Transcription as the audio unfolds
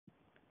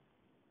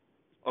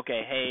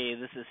Okay, hey,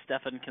 this is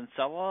Stefan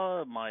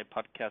Kinsella, my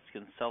podcast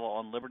Kinsella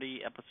on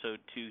Liberty, episode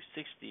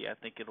 260, I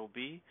think it'll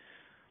be.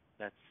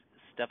 That's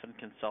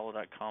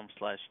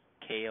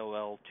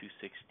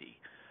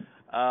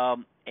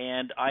stefankinsella.com/KOL260.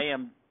 And I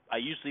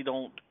usually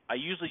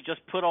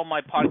just put on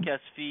my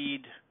podcast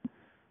feed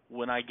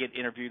when I get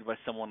interviewed by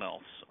someone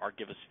else or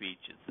give a speech.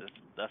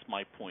 That's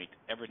my point.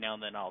 Every now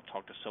and then I'll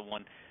talk to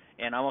someone.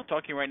 And I'm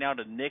talking right now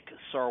to Nick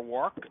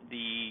Sarwark,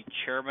 the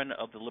chairman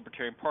of the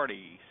Libertarian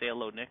Party. Say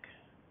hello, Nick.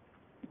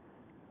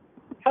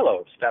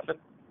 Hello, Stefan.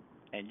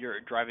 And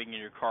you're driving in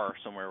your car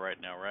somewhere right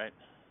now, right?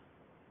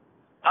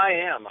 I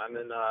am. I'm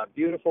in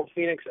beautiful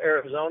Phoenix,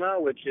 Arizona,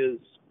 which is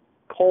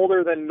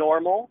colder than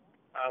normal.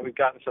 We've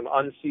gotten some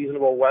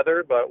unseasonable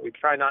weather, but we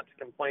try not to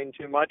complain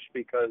too much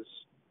because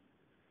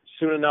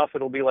soon enough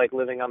it'll be like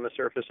living on the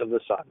surface of the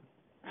sun.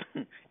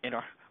 And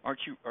are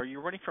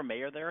you running for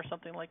mayor there or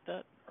something like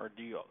that? Or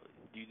do you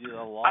do that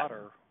a lot?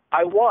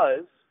 I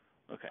was.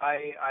 Okay.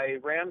 I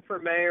ran for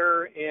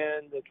mayor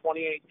in the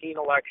 2018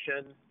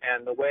 election,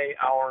 and the way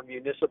our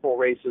municipal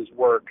races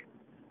work,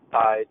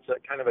 it's a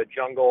kind of a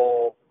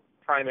jungle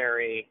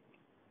primary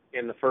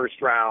in the first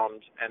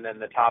round, and then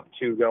the top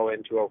two go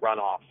into a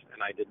runoff,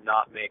 and I did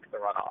not make the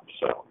runoff.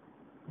 So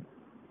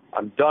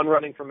I'm done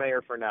running for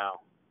mayor for now.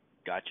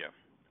 Gotcha.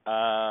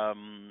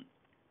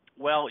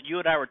 Well, you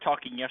and I were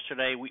talking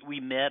yesterday.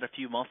 We met a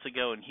few months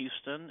ago in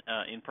Houston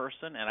in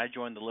person, and I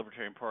joined the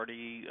Libertarian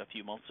Party a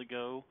few months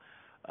ago.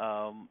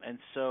 And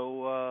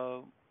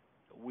so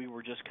we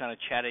were just kind of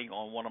chatting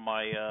on one of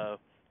my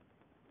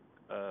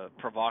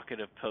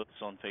provocative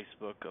posts on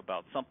Facebook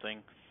about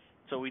something.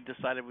 So we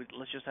decided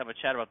let's just have a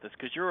chat about this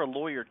because you're a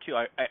lawyer too.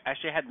 I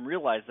actually hadn't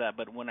realized that,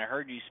 but when I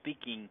heard you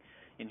speaking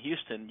in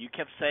Houston, you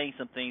kept saying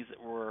some things that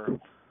were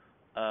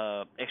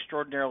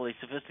extraordinarily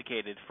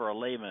sophisticated for a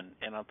layman,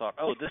 and I thought,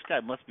 oh, this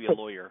guy must be a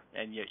lawyer,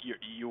 and yet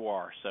you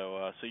are.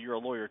 So you're a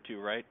lawyer too,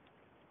 right?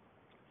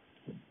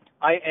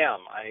 I am.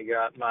 I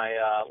got my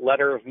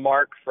letter of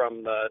marque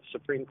from the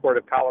Supreme Court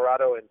of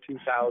Colorado in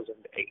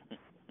 2008.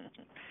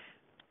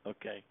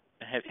 Okay.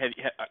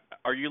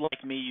 Are you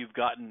like me? You've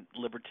gotten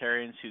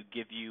libertarians who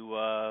give you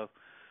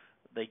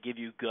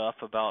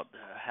guff about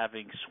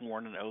having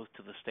sworn an oath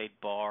to the state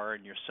bar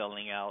and you're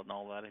selling out and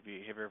all that. Have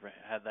you ever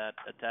had that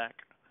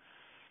attack?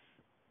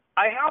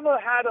 I have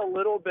had a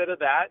little bit of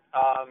that,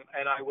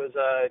 and I was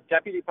a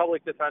deputy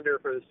public defender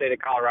for the state of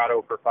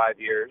Colorado for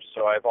 5 years.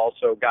 So I've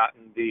also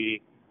gotten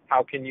the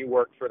 "how can you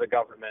work for the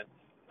government"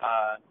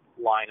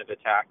 line of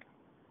attack.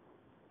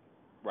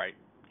 Right.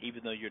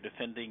 Even though you're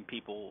defending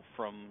people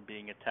from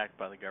being attacked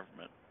by the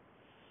government.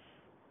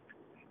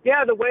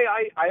 Yeah, the way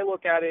I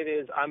look at it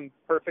is I'm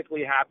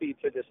perfectly happy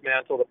to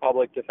dismantle the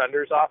public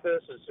defender's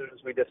office as soon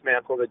as we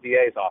dismantle the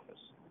DA's office.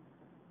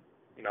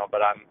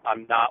 But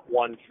I'm not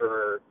one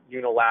for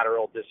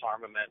unilateral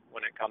disarmament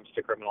when it comes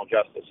to criminal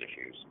justice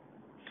issues.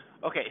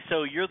 Okay,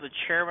 so you're the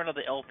chairman of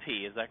the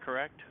LP, is that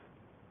correct?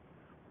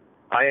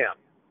 I am.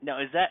 Now,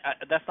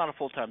 that's not a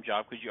full-time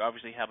job because you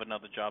obviously have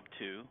another job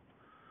too,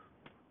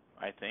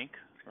 I think.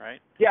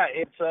 Right? Yeah,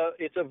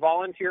 it's a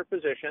volunteer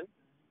position.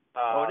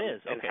 Oh, it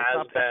is. Okay,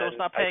 so it's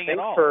not paying at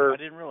all. I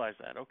didn't realize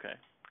that. Okay.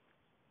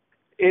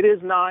 It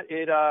is not.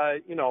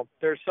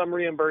 There's some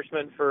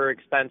reimbursement for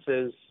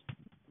expenses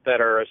that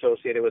are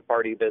associated with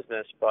party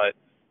business, but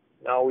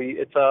no,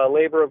 it's a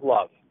labor of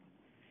love.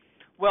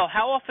 Well,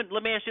 how often?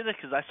 Let me ask you this,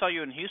 because I saw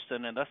you in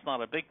Houston, and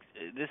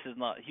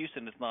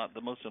Houston is not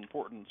the most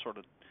important sort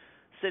of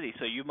city,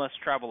 so you must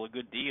travel a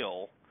good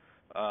deal.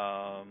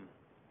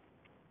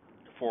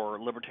 For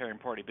Libertarian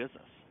Party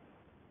business.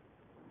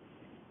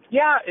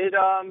 Yeah,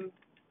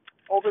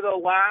 over the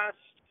last,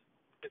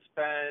 it's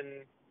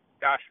been,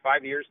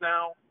 5 years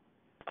now,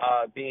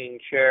 being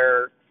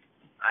chair,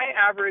 I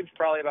average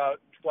probably about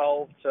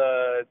 12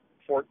 to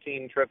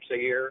 14 trips a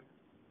year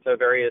to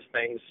various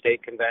things,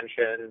 state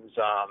conventions,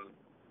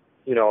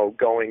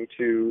 going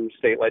to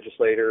state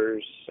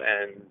legislators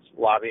and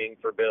lobbying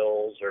for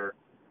bills or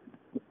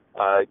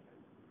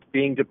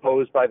being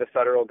deposed by the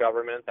federal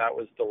government. That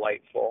was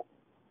delightful.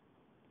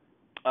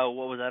 Oh,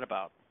 what was that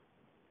about?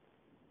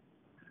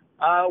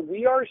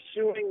 We are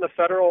suing the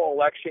Federal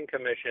Election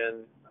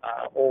Commission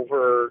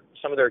over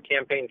some of their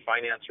campaign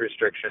finance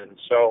restrictions.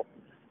 So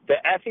the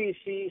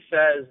FEC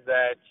says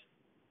that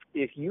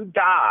if you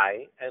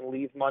die and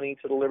leave money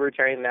to the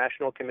Libertarian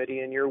National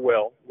Committee in your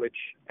will,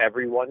 which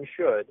everyone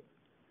should,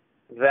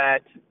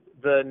 that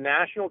the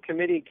National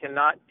Committee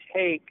cannot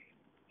take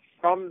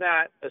from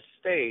that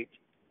estate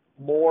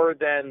more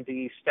than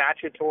the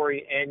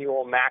statutory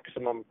annual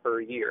maximum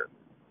per year.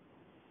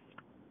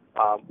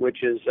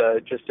 Which is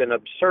just an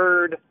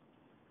absurd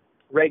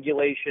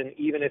regulation,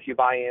 even if you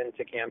buy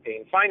into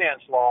campaign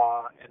finance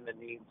law and the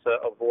need to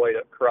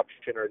avoid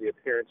corruption or the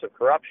appearance of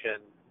corruption.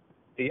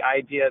 The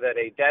idea that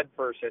a dead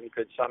person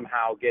could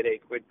somehow get a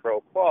quid pro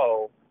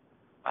quo,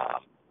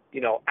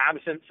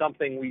 absent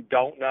something we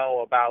don't know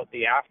about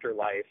the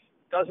afterlife,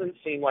 doesn't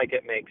seem like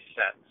it makes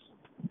sense.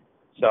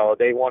 So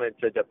they wanted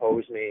to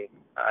depose me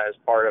as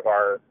part of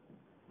our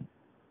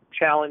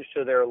challenge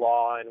to their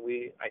law, and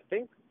I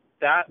think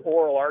that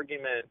oral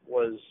argument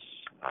was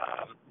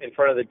in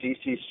front of the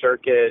D.C.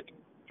 Circuit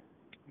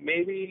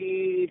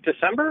maybe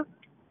December.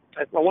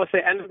 I want to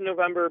say end of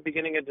November,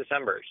 beginning of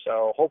December.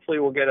 So hopefully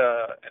we'll get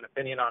an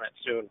opinion on it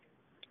soon,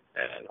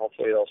 and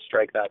hopefully they'll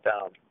strike that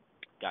down.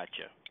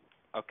 Gotcha.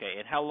 Okay,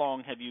 and how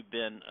long have you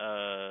been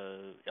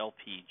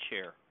LP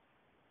chair?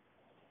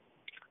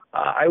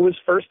 I was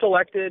first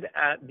elected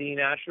at the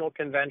National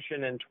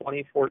Convention in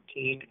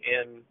 2014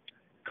 in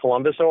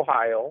Columbus,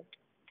 Ohio,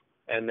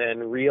 and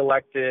then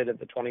re-elected at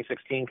the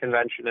 2016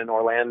 convention in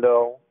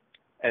Orlando,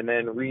 and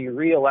then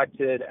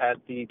re-elected at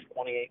the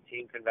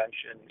 2018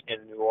 convention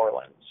in New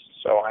Orleans.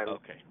 So I'm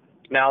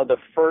now the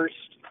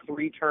first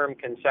three-term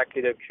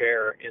consecutive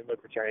chair in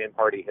Libertarian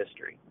Party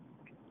history.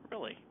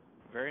 Really?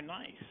 Very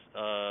nice.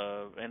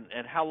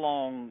 And how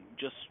long,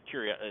 just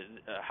curious,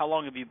 how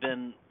long have you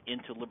been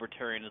into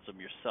libertarianism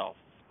yourself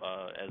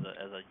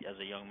as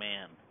a young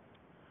man?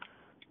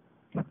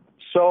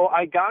 So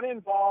I got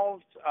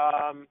involved.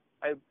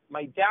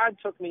 My dad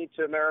took me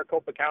to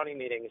Maricopa County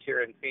meetings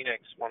here in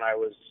Phoenix when I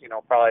was,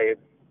 probably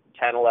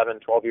 10, 11,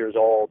 12 years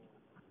old.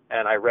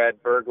 And I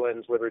read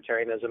Berglund's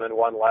Libertarianism in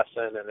one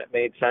lesson, and it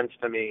made sense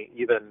to me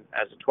even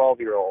as a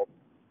 12-year-old.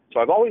 So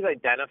I've always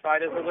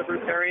identified as a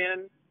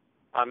libertarian.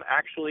 I'm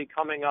actually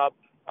coming up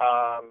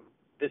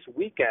this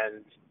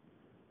weekend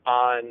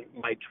on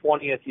my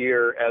 20th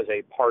year as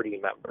a party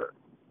member.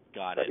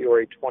 Got it.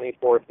 February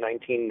 24th,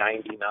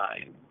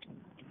 1999.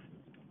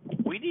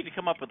 We need to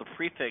come up with a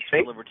prefix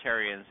for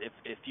libertarians.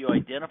 If you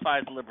identify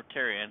as a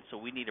libertarian, so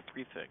we need a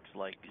prefix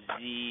like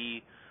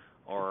Z,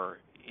 or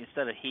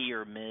instead of he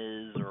or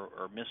Ms.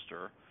 or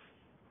Mr.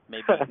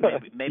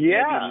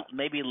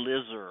 Maybe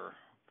Lizzer.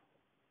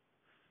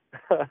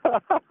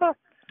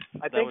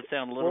 That would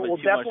sound a little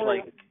bit too much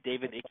like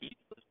David Icke.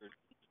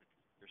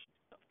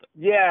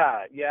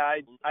 Yeah.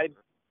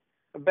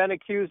 I've been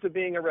accused of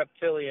being a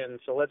reptilian,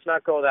 so let's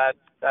not go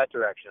that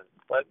direction.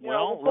 But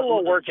we'll put a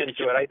little work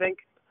into it, I think.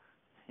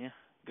 Yeah,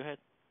 go ahead.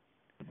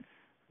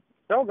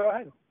 No, go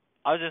ahead.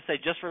 I was going to say,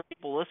 just for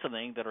people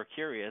listening that are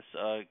curious,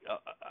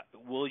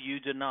 will you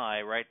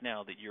deny right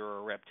now that you're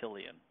a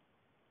reptilian?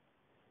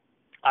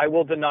 I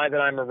will deny that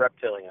I'm a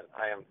reptilian.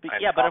 I'm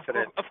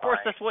confident but of course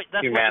that's what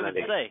you would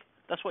say.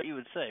 That's what you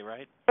would say,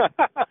 right?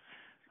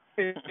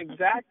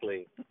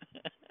 Exactly.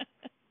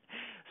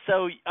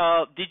 So,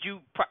 do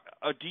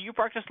you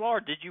practice law, or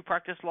did you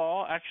practice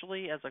law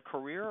actually as a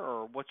career,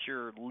 or what's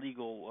your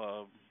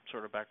legal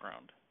sort of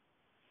background?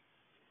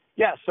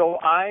 Yeah, so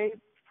I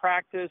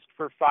practiced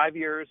for 5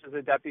 years as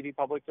a deputy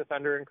public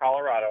defender in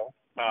Colorado.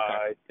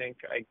 I think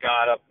I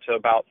got up to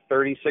about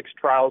 36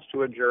 trials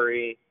to a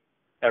jury,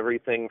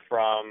 everything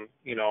from,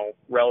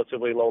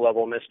 relatively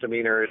low-level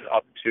misdemeanors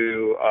up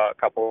to a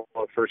couple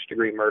of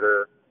first-degree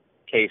murder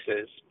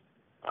cases.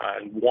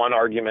 One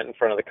argument in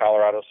front of the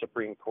Colorado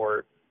Supreme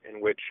Court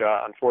in which,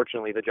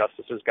 unfortunately, the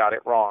justices got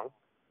it wrong,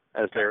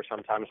 as they're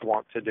sometimes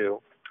wont to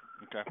do.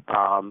 Okay.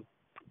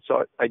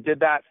 So I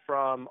did that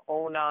from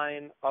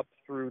 2009 up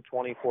through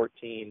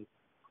 2014,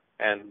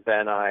 and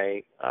then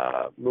I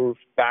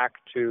moved back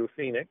to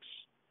Phoenix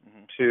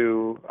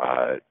to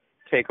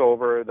take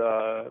over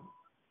the,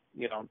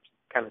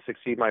 kind of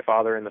succeed my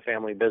father in the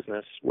family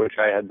business, which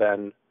I had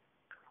been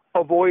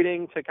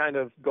avoiding to kind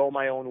of go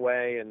my own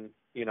way and,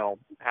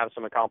 have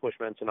some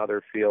accomplishments in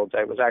other fields.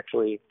 I was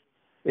actually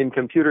in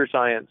computer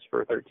science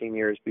for 13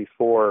 years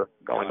before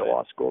going to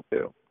law school,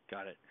 too.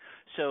 Got it.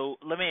 So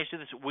let me ask you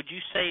this. Would you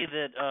say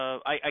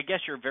that, I guess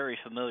you're very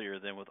familiar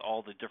then with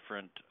all the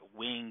different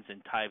wings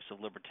and types of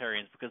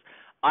libertarians, because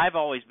I've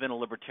always been a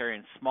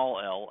libertarian, small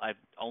L.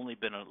 I've only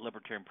been a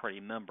Libertarian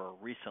Party member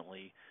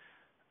recently,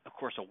 of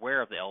course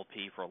aware of the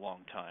LP for a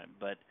long time.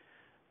 But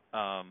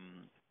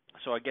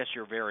so I guess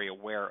you're very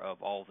aware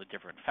of all the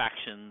different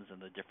factions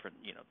and the different,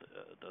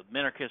 the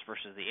minarchists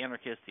versus the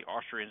anarchists, the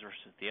Austrians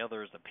versus the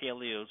others, the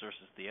paleos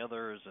versus the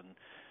others, and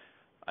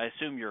I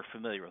assume you're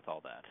familiar with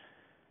all that.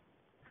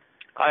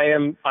 I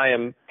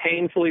am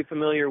painfully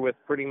familiar with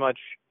pretty much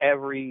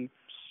every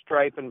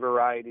stripe and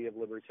variety of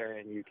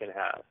libertarian you can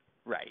have.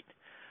 Right.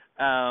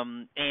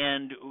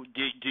 And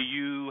do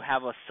you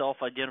have a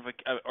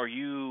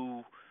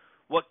self-identification?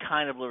 What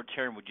kind of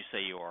libertarian would you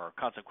say you are?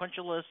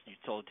 Consequentialist,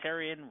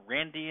 utilitarian,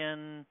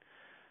 Randian,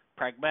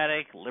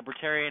 pragmatic,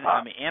 libertarian?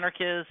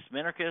 Anarchist,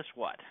 minarchist,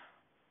 what?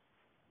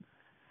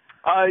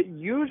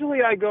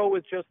 Usually I go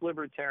with just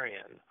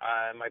libertarian.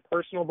 My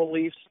personal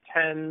beliefs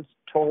tend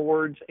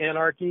towards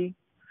anarchy.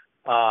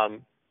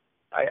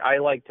 I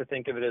like to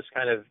think of it as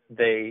kind of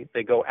they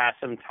go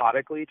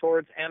asymptotically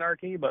towards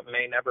anarchy, but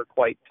may never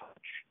quite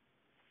touch.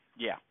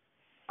 Yeah.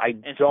 I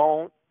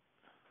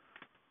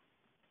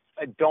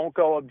don't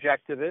go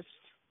objectivist.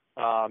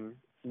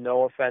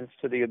 No offense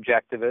to the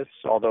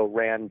objectivists, although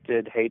Rand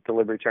did hate the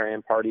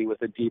Libertarian Party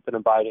with a deep and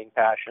abiding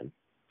passion.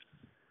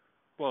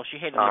 Well, she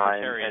hated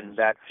libertarians. And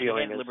that she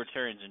feeling hated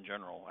libertarians in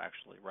general,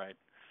 actually, right?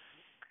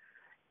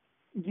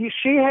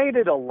 She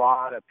hated a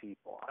lot of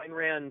people. Ayn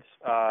Rand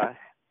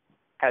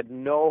had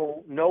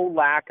no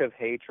lack of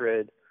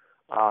hatred.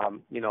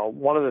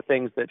 One of the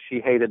things that she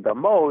hated the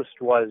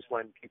most was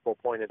when people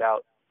pointed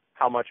out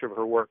how much of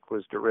her work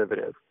was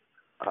derivative,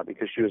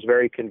 because she was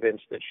very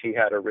convinced that she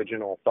had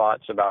original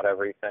thoughts about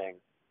everything.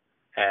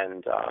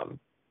 And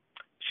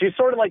she's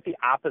sort of like the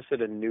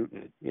opposite of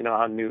Newton. You know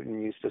how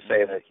Newton used to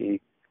say that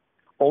he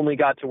only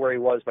got to where he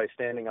was by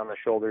standing on the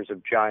shoulders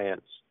of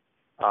giants.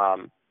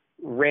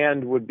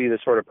 Rand would be the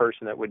sort of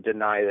person that would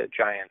deny that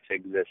giants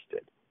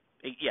existed.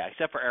 Yeah,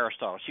 except for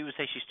Aristotle. She would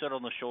say she stood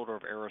on the shoulder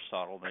of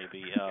Aristotle,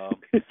 maybe.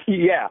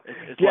 Yeah,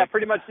 like,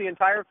 pretty much the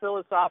entire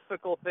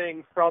philosophical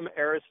thing from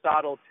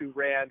Aristotle to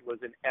Rand was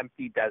an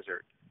empty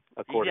desert,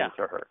 according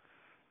to her.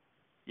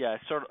 Yeah,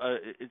 sort of.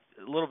 It's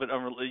a little bit.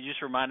 You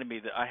just reminded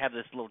me that I have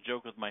this little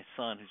joke with my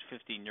son,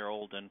 who's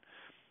 15-year-old, and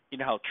you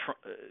know how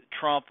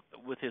Trump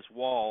with his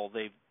wall,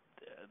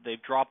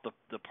 they've dropped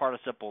the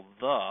participle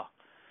the.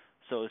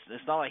 So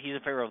it's not like he's in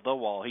favor of the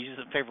wall. He's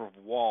just in favor of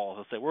wall.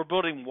 He'll say we're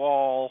building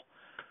wall.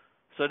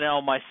 So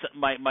now my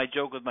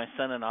joke with my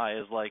son and I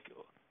is like,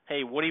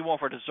 hey, what do you want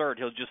for dessert?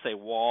 He'll just say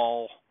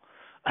wall.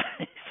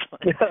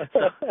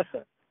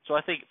 So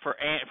I think for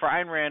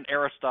Ayn Rand,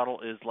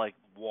 Aristotle is like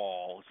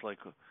wall. It's like,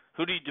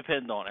 who do you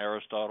depend on,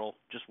 Aristotle?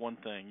 Just one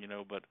thing, you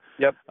know. But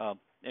yep.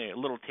 Anyway, a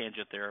little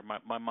tangent there.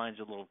 My mind's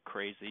a little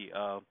crazy.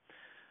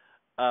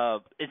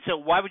 And so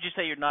why would you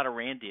say you're not a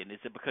Randian? Is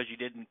it because you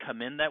didn't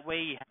come in that way?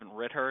 You haven't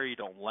read her? You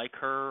don't like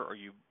her?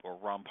 Or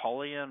Ron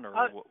Paulian? Or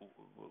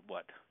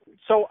what?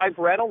 So I've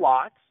read a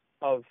lot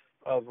of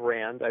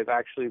Rand. I've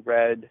actually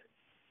read,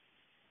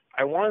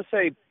 I want to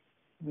say,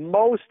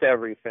 most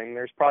everything.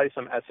 There's probably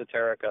some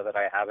esoterica that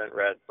I haven't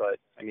read, but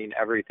I mean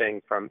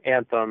everything from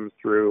Anthem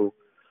through,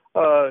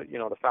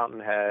 The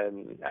Fountainhead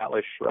and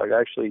Atlas Shrugged. I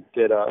actually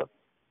did a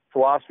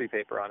philosophy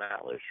paper on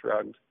Atlas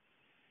Shrugged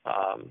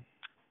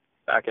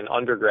back in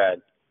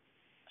undergrad.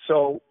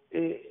 So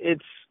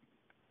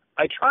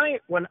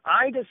when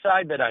I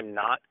decide that I'm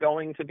not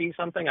going to be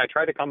something, I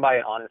try to come by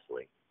it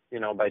honestly,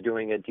 by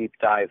doing a deep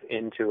dive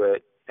into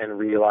it and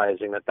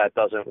realizing that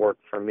doesn't work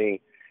for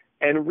me.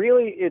 And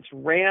really, it's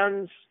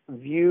Rand's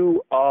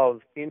view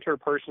of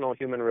interpersonal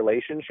human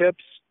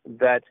relationships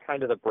that's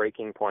kind of the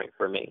breaking point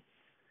for me.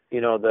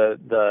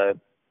 The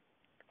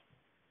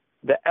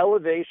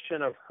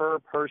elevation of her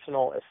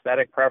personal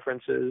aesthetic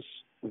preferences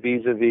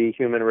vis-a-vis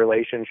human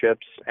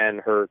relationships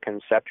and her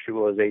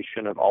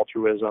conceptualization of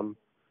altruism,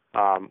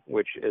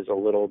 which is a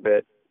little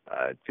bit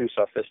too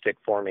sophistic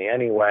for me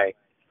anyway.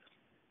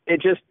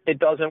 It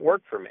doesn't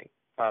work for me.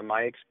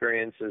 My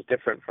experience is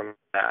different from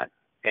that,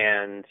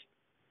 and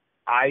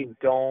I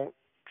don't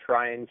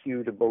try and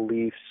hew to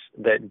beliefs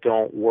that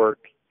don't work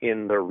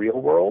in the real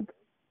world,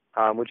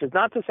 which is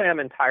not to say I'm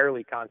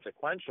entirely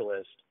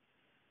consequentialist,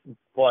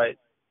 but,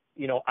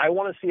 I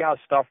want to see how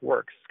stuff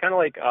works. It's kind of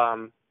like,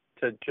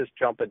 to just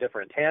jump a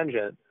different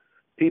tangent,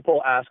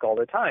 people ask all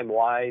the time,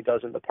 why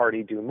doesn't the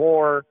party do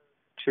more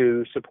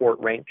to support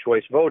ranked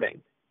choice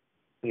voting?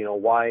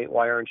 Why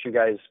aren't you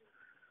guys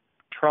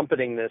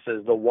trumpeting this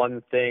as the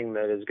one thing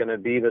that is going to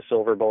be the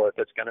silver bullet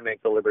that's going to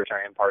make the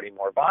Libertarian Party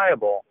more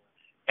viable?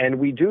 And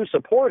we do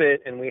support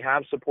it, and we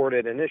have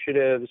supported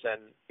initiatives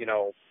and,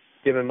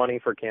 given money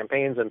for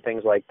campaigns and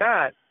things like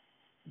that.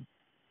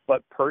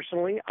 But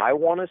personally, I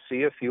want to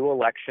see a few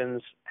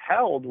elections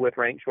held with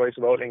ranked choice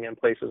voting in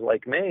places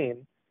like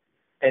Maine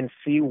and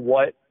see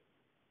what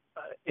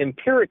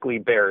empirically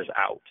bears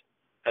out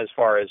as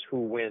far as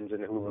who wins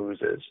and who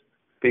loses.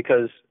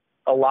 Because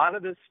a lot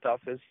of this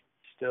stuff is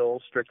still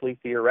strictly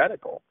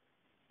theoretical.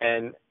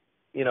 And,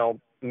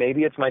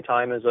 maybe it's my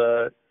time as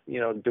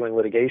doing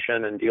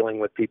litigation and dealing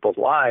with people's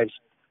lives.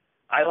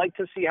 I like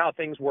to see how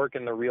things work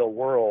in the real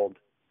world,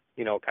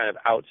 kind of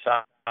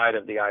outside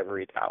of the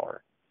ivory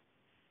tower.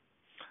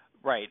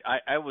 Right.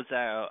 I was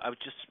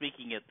just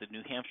speaking at the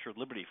New Hampshire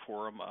Liberty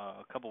Forum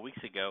a couple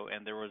weeks ago,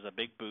 and there was a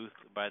big booth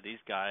by these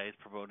guys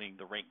promoting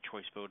the ranked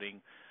choice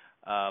voting.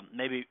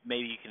 Maybe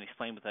you can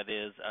explain what that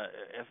is.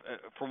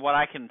 From what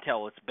I can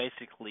tell, it's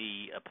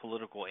basically a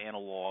political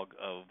analog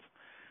of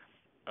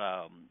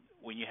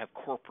when you have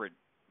corporate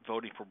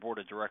voting for board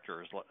of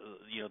directors.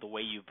 The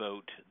way you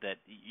vote, that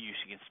you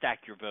can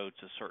stack your votes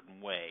a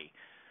certain way.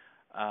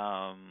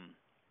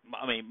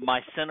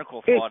 My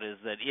cynical thought is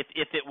that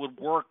if it would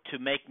work to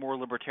make more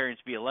libertarians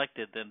be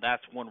elected, then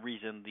that's one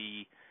reason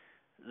the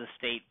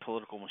state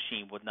political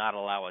machine would not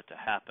allow it to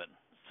happen.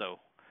 So,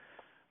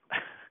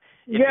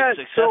 if it's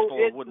successful,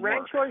 it wouldn't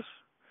work. Choice.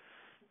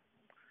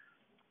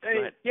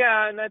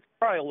 Yeah, and that's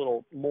probably a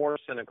little more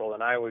cynical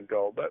than I would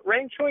go. But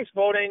ranked choice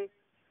voting,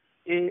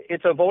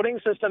 it's a voting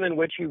system in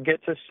which you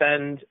get to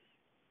send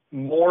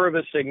more of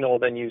a signal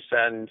than you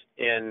send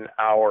in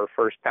our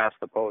first past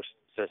the post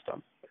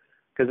system.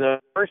 Because in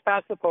the first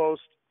past the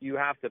post, you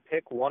have to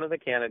pick one of the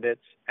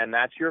candidates, and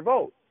that's your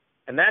vote,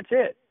 and that's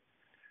it.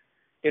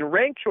 In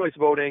ranked choice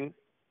voting,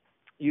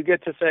 you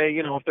get to say,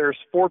 if there's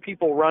 4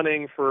 people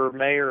running for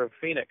mayor of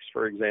Phoenix,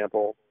 for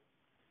example,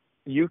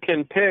 you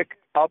can pick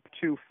up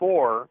to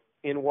 4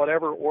 in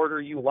whatever order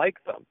you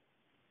like them.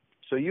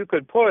 So you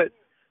could put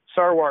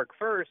Sarwark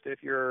first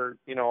if you're,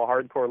 a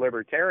hardcore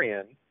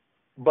libertarian,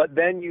 but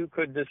then you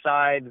could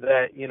decide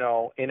that,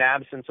 in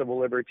absence of a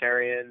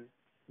libertarian,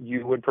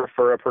 you would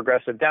prefer a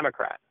progressive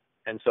Democrat.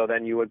 And so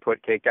then you would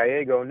put Kate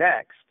Gallego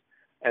next.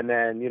 And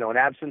then, in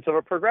absence of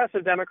a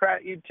progressive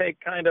Democrat, you'd take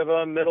kind of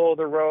a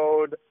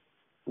middle-of-the-road,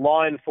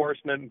 law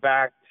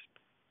enforcement-backed,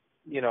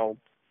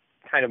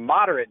 kind of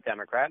moderate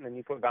Democrat, and then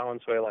you put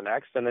Valenzuela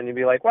next. And then you'd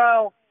be like,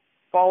 well,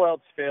 if all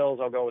else fails,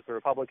 I'll go with the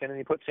Republican. And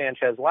you put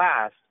Sanchez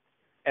last.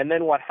 And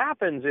then what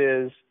happens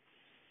is,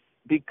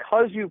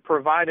 because you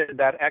provided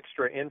that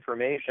extra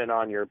information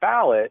on your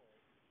ballot,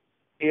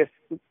 if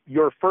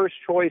your first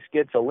choice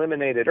gets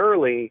eliminated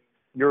early,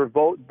 your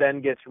vote then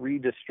gets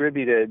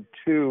redistributed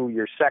to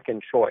your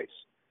second choice.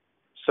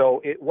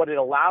 So what it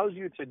allows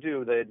you to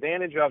do, the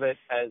advantage of it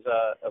as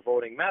a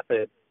voting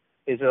method,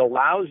 is it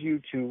allows you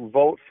to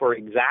vote for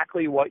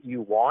exactly what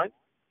you want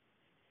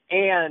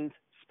and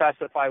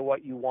specify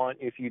what you want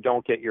if you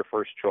don't get your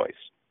first choice.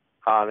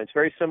 It's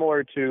very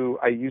similar to,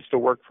 I used to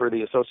work for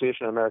the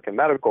Association of American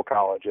Medical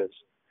Colleges,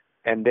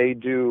 and they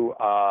do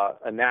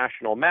a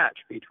national match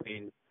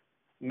between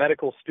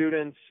medical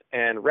students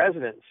and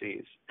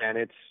residencies. And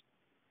it's,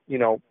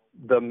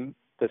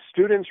 the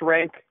students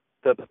rank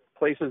the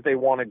places they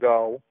want to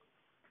go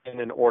in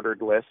an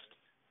ordered list,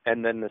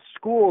 and then the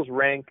schools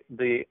rank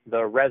the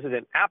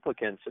resident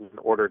applicants in an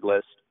ordered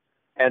list,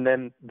 and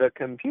then the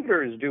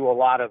computers do a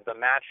lot of the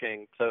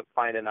matching to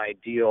find an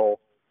ideal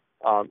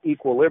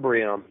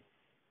equilibrium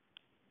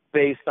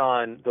based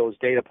on those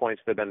data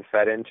points that have been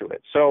fed into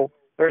it. So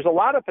there's a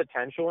lot of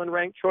potential in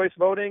ranked choice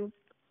voting.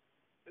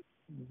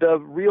 The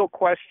real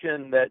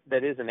question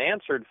that isn't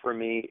answered for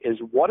me is,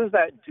 what does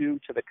that do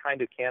to the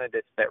kind of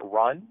candidates that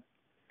run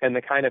and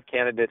the kind of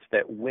candidates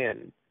that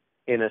win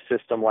in a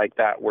system like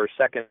that, where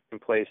second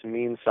place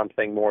means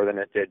something more than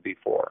it did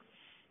before?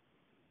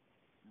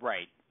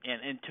 Right.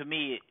 And to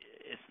me,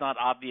 it's not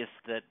obvious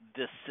that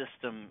this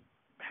system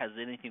has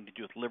anything to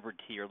do with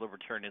liberty or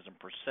libertarianism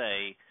per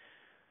se.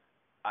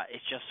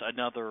 It's just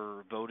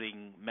another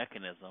voting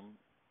mechanism,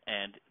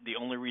 and the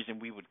only reason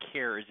we would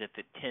care is if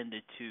it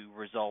tended to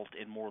result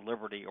in more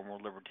liberty or more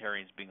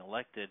libertarians being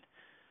elected.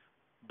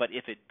 But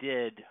if it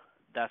did,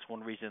 that's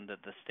one reason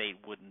that the state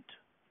wouldn't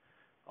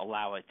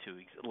allow it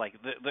to. Like,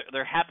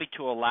 they're happy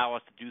to allow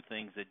us to do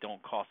things that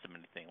don't cost them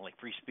anything, like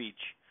free speech.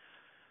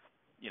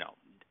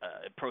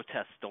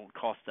 Protests don't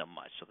cost them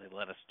much, so they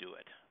let us do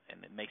it,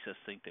 and it makes us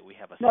think that we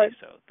have a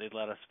say-so. They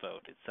let us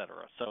vote,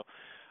 etc. So,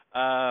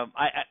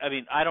 I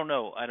mean, I don't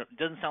know. It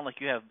doesn't sound like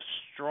you have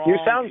strong. You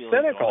sound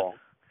cynical.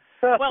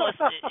 Well,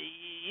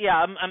 yeah,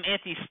 I'm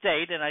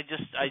anti-state, and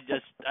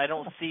I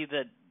don't see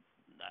that.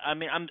 I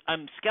mean,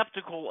 I'm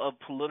skeptical of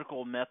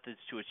political methods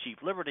to achieve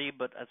liberty,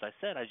 but as I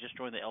said, I just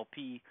joined the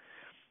LP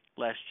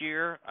last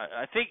year.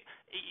 I think,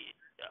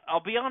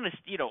 I'll be honest,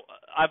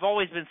 I've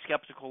always been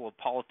skeptical of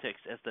politics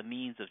as the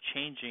means of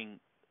changing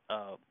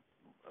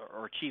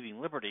or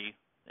achieving liberty,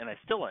 and I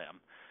still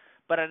am.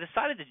 But I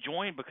decided to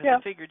join because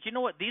I figured, you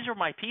know what, these are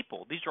my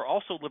people. These are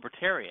also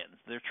libertarians.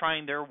 They're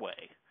trying their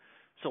way.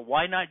 So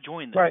why not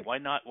join them? Right. Why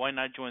not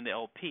join the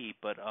LP?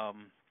 But I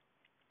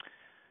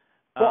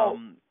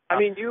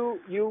mean,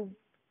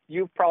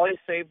 you've probably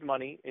saved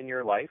money in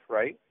your life,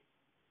 right?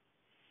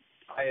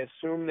 I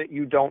assume that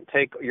you don't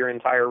take your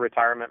entire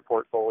retirement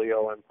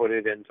portfolio and put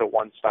it into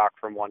one stock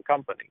from one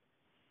company.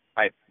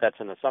 That's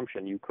an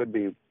assumption. You could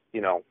be,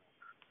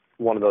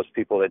 one of those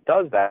people that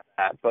does that,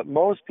 but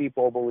most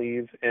people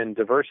believe in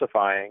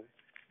diversifying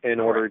in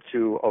order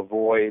to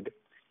avoid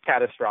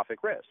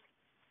catastrophic risk.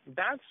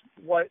 That's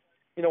what,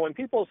 when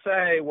people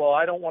say, well,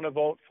 I don't want to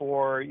vote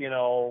for,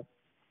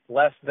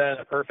 less than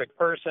a perfect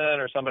person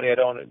or somebody I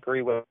don't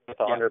agree with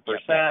 100%,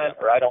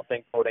 or I don't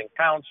think voting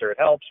counts or it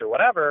helps or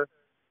whatever,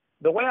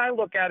 the way I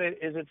look at it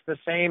is it's the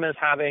same as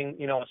having,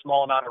 a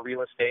small amount of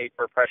real estate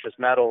or precious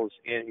metals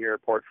in your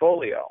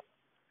portfolio.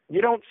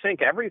 You don't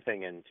sink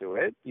everything into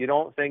it. You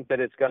don't think that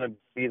it's going to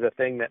be the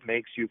thing that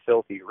makes you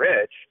filthy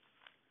rich,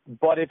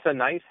 but it's a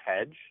nice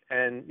hedge,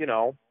 and,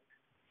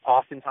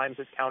 oftentimes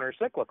it's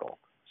counter-cyclical.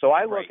 So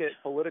I look at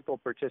political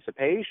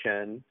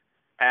participation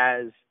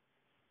as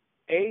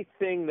a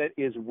thing that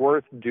is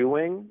worth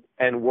doing,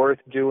 and worth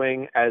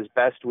doing as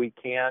best we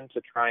can to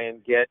try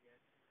and get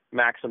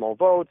maximal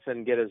votes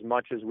and get as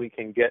much as we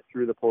can get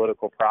through the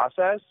political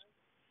process.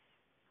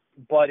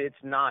 But it's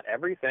not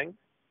everything.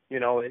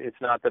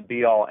 It's not the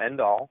be-all,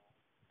 end-all.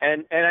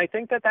 And I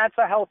think that that's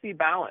a healthy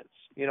balance.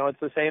 It's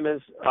the same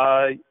as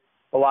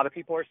a lot of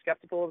people are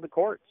skeptical of the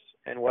courts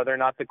and whether or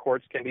not the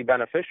courts can be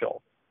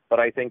beneficial. But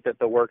I think that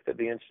the work that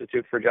the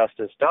Institute for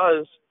Justice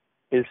does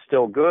is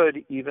still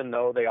good, even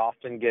though they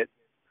often get,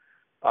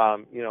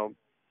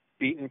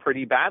 beaten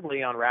pretty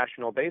badly on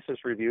rational basis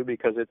review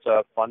because it's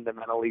a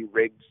fundamentally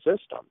rigged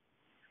system.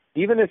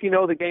 Even if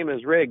the game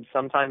is rigged,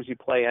 sometimes you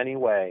play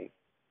anyway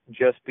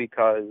just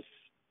because,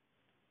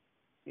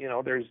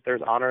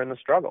 there's honor in the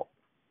struggle.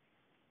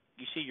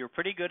 You see, you're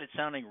pretty good at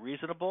sounding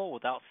reasonable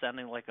without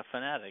sounding like a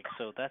fanatic,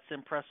 so that's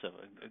impressive,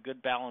 a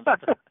good balance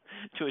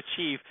to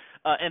achieve.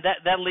 And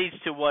that leads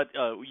to what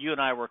you and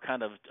I were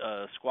kind of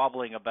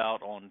squabbling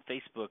about on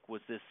Facebook,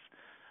 was this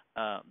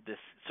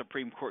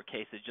Supreme Court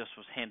case that just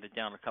was handed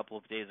down a couple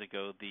of days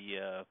ago,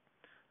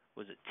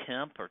 was it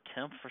Temp or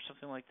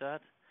something like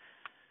that?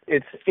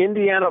 It's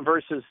Indiana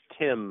versus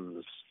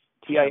Timms,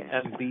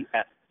 Timbs.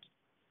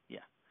 Yeah.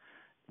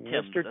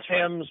 Mr.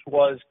 Timms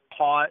was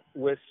caught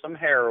with some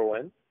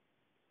heroin,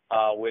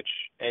 which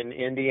in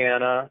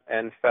Indiana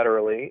and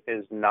federally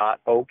is not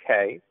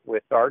okay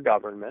with our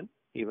government,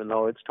 even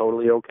though it's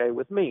totally okay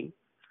with me.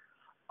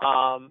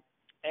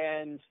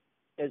 And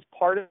as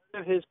part of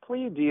his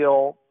plea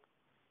deal,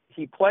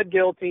 he pled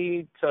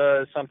guilty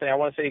to something. I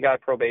want to say he got a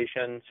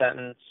probation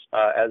sentence,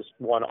 as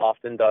one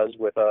often does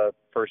with a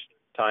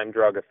first-time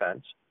drug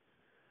offense.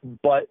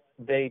 But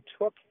they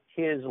took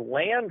his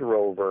Land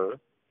Rover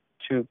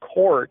to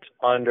court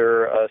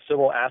under a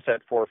civil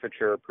asset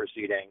forfeiture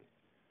proceeding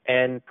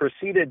and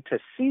proceeded to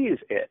seize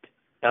it.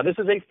 Now, this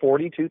is a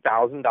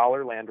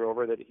 $42,000 Land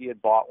Rover that he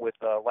had bought with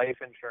a life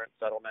insurance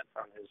settlement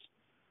from his,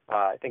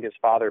 I think his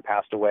father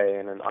passed away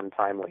in an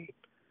untimely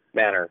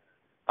manner.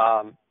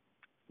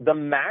 The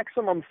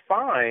maximum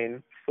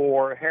fine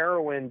for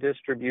heroin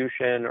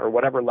distribution or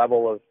whatever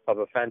level of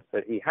offense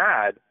that he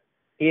had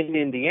in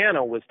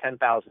Indiana was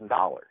 $10,000.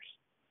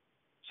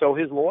 So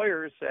his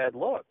lawyers said,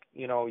 look,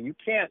 you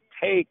can't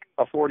take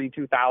a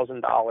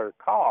 $42,000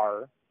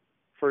 car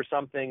for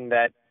something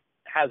that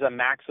has a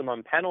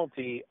maximum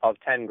penalty of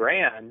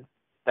 $10,000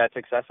 that's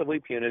excessively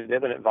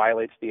punitive and it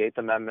violates the Eighth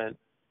Amendment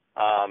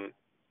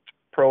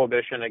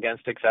prohibition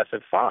against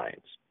excessive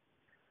fines.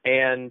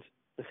 And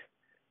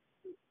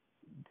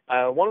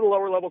one of the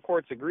lower level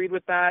courts agreed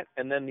with that,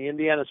 and then the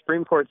Indiana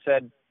Supreme Court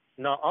said,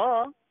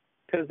 nuh-uh,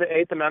 because the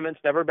Eighth Amendment's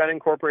never been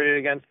incorporated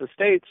against the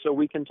states, so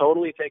we can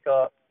totally take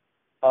a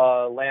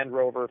Land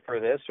Rover for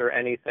this or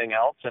anything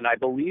else. And I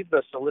believe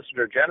the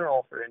Solicitor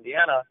General for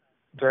Indiana,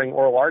 during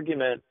oral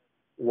argument,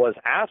 was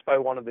asked by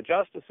one of the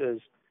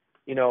justices,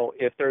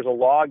 if there's a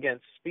law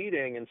against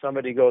speeding and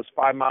somebody goes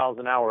 5 miles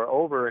an hour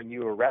over and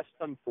you arrest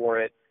them for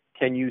it,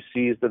 can you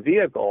seize the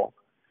vehicle?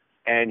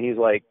 And he's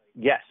like,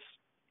 yes,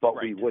 but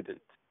we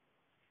wouldn't.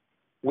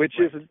 Which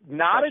is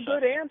not a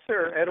good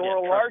answer at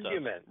oral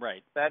argument.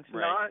 Right.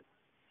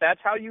 That's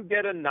how you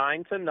get a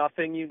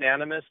 9-0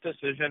 unanimous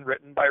decision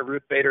written by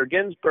Ruth Bader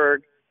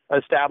Ginsburg,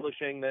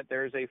 establishing that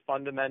there's a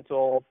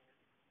fundamental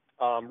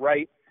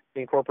right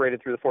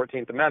incorporated through the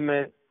 14th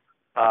Amendment.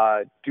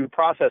 Due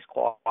process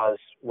clause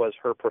was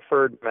her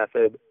preferred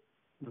method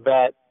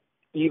that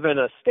even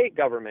a state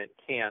government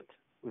can't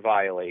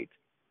violate.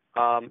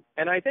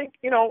 And I think,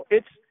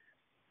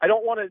 I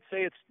don't want to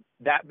say it's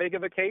that big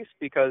of a case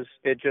because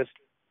it just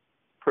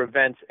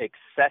prevents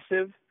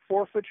excessive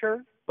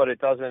forfeiture, but it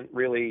doesn't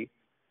really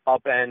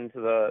upend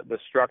the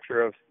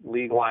structure of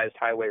legalized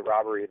highway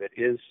robbery that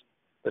is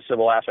the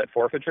civil asset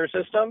forfeiture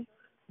system.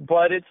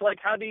 But it's like,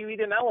 how do you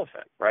eat an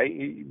elephant, right?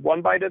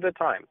 One bite at a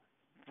time.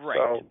 Right.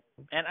 So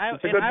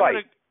it's a good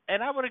bite.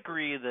 And I would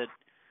agree that,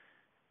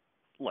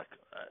 look,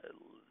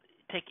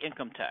 take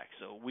income tax.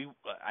 So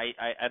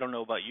I don't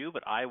know about you,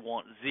 but I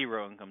want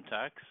zero income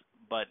tax.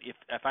 But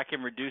if I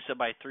can reduce it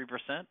by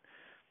 3%,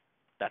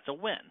 that's a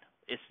win.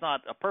 It's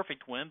not a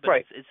perfect win, but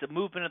it's a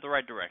movement in the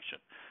right direction.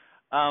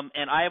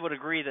 And I would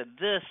agree that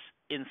this,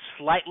 in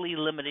slightly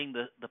limiting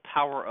the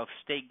power of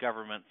state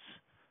governments,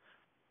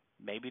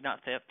 maybe not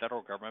the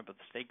federal government, but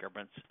the state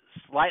governments,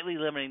 slightly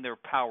limiting their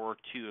power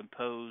to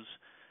impose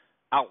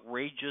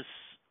outrageous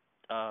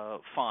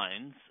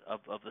fines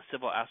of the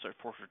civil asset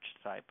forfeiture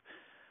type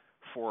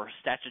for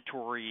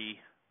statutory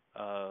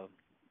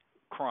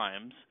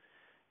crimes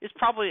is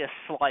probably a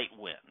slight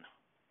win.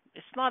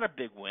 It's not a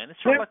big win.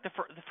 It's sort of like the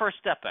first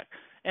step back.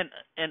 And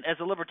as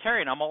a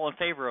libertarian, I'm all in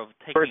favor of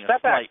taking first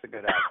step back's a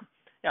good act.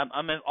 Yeah,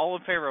 I'm all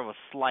in favor of a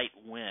slight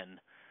win.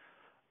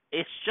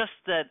 It's just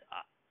that,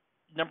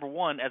 number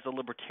one, as a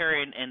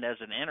libertarian and as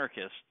an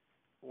anarchist,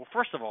 well,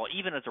 first of all,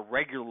 even as a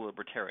regular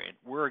libertarian,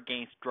 we're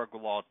against drug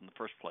laws in the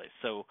first place.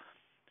 So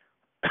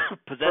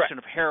possession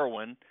of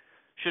heroin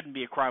shouldn't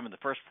be a crime in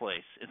the first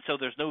place. And so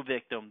there's no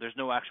victim, there's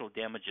no actual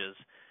damages.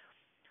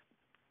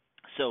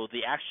 So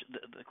the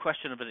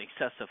question of an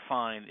excessive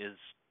fine is,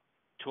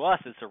 to us,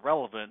 it's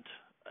irrelevant.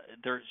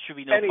 There should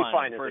be no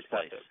fine in the first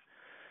place.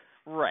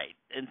 Right.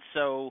 And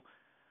so,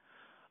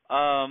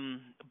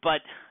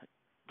 but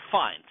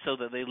fine, so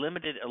that they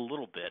limited a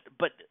little bit.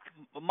 But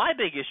my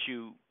big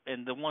issue,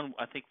 and the one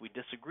I think we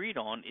disagreed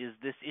on, is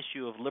this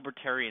issue of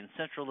libertarian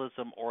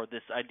centralism, or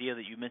this idea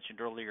that you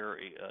mentioned earlier,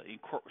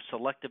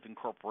 selective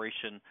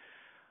incorporation.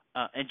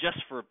 And just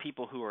for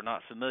people who are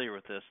not familiar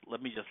with this,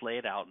 let me just lay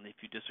it out, and if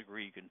you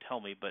disagree, you can tell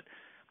me. But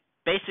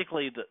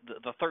basically,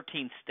 the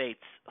 13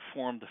 states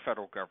formed the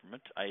federal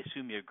government. I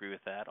assume you agree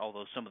with that,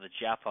 although some of the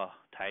Jaffa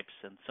types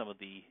and some of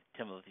the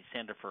Timothy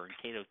Sandifer and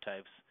Cato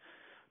types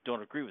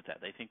don't agree with that.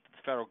 They think that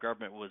the federal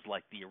government was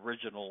like the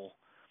original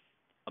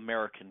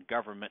American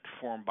government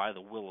formed by the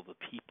will of the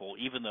people,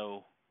 even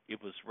though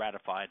it was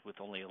ratified with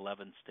only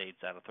 11 states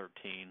out of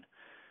 13,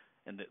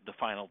 and the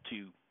final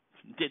two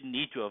didn't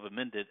need to have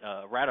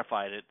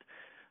ratified it.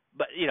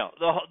 But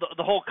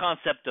the whole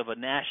concept of a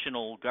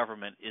national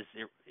government is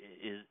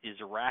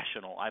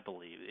irrational, I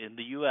believe. In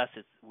the U.S.,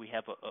 we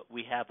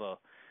have a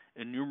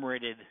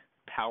enumerated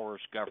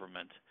powers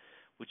government,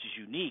 which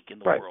is unique in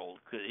the world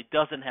because it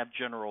doesn't have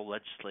general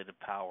legislative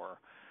power.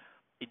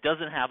 it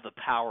doesn't have the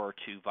power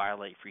to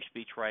violate free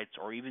speech rights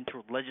or even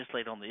to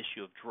legislate on the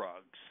issue of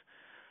drugs.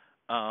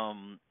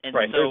 And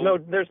right. so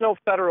There's no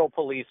federal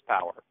police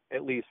power,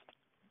 at least.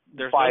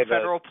 There's no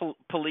federal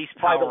police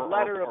power. By the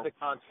letter of the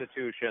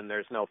Constitution,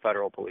 there's no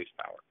federal police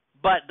power.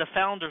 But the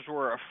founders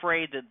were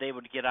afraid that they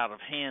would get out of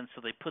hand,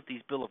 so they put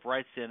these Bill of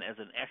Rights in as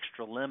an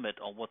extra limit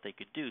on what they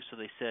could do. So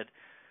they said,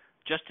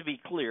 just to be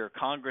clear,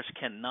 Congress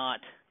cannot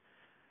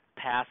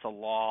pass a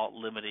law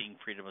limiting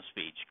freedom of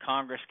speech.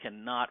 Congress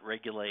cannot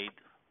regulate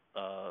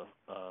the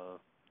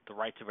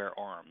right to bear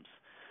arms.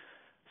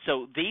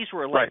 So these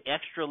were like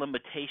extra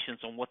limitations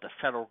on what the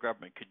federal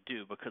government could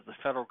do because the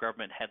federal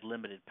government had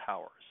limited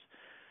powers.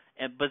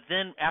 But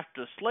then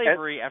after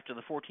slavery, after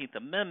the 14th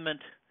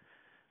Amendment,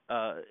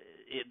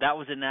 that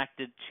was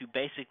enacted to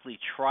basically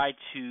try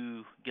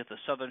to get the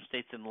southern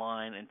states in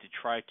line and to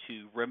try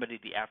to remedy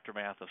the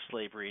aftermath of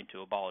slavery and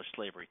to abolish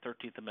slavery.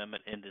 13th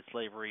Amendment ended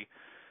slavery.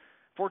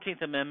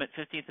 14th Amendment,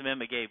 15th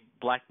Amendment gave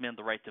black men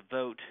the right to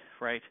vote,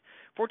 right?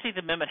 14th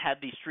Amendment had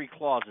these three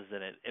clauses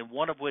in it, and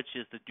one of which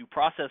is the Due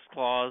Process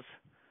Clause,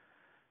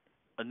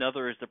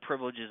 another is the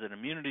Privileges and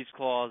Immunities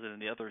Clause,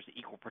 and the other is the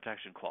Equal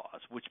Protection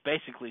Clause, which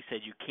basically said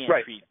you can't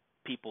treat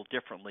people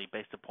differently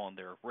based upon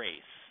their race,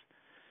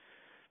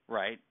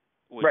 right?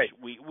 Which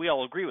we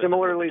all agree with.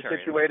 Similarly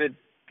situated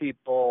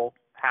people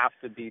have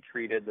to be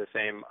treated the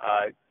same.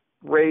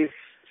 Race,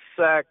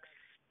 sex,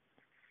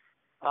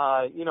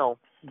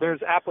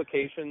 there's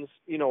applications.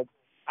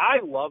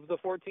 I love the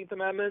 14th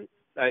Amendment.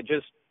 I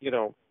just,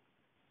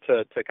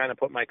 to kind of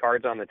put my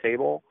cards on the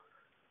table,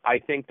 I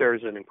think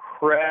there's an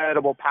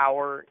incredible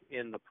power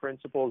in the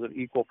principles of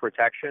equal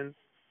protection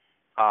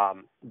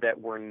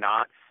that were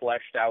not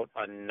fleshed out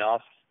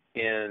enough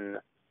in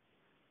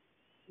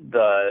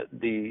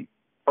the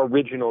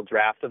original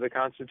draft of the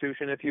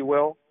Constitution, if you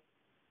will.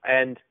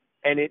 And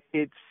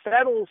it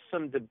settles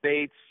some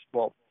debates.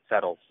 Well,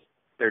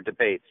 they're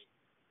debates.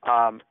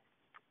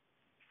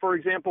 For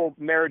example,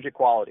 marriage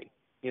equality.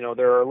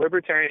 There are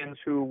libertarians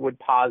who would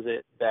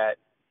posit that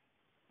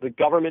the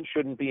government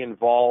shouldn't be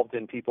involved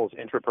in people's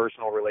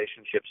interpersonal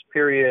relationships,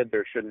 period.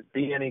 There shouldn't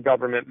be any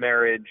government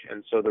marriage.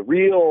 And so the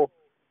real,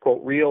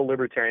 quote, real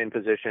libertarian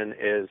position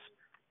is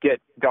get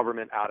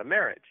government out of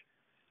marriage,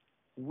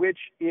 which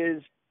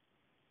is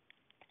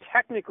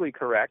technically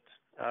correct,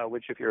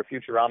 which if you're a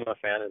Futurama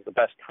fan is the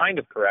best kind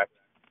of correct.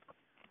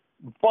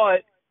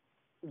 But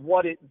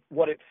what it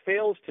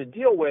fails to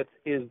deal with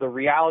is the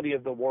reality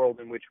of the world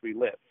in which we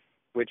live,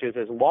 which is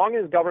as long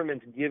as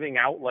government's giving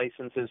out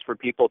licenses for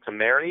people to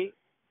marry,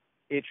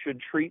 it should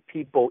treat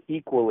people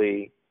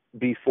equally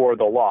before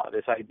the law.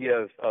 This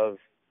idea of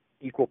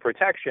equal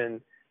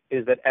protection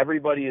is that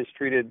everybody is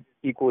treated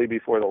equally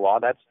before the law.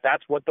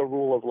 That's what the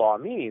rule of law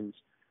means.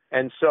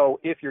 And so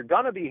if you're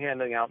going to be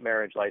handing out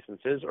marriage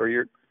licenses or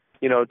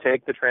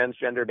take the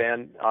transgender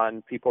ban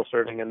on people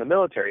serving in the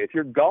military, if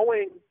you're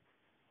going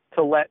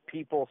to let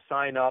people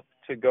sign up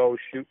to go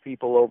shoot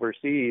people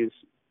overseas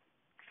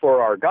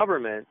for our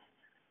government,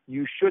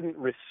 you shouldn't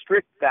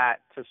restrict that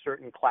to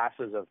certain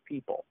classes of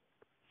people.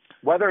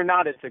 Whether or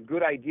not it's a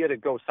good idea to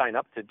go sign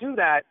up to do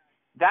that,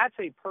 that's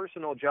a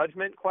personal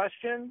judgment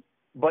question,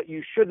 but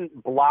you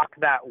shouldn't block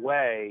that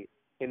way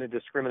in a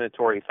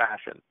discriminatory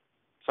fashion.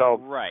 So,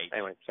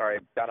 anyway, sorry, I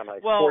got on my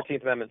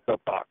 14th Amendment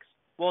soapbox.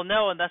 Well,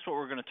 no, and that's what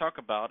we're going to talk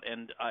about,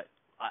 and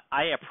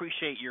I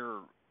appreciate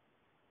your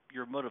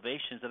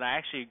motivations, and I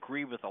actually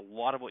agree with a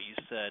lot of what you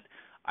said.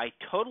 I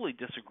totally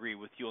disagree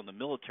with you on the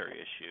military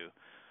issue.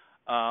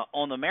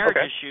 On the marriage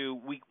issue,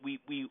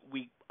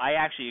 I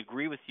actually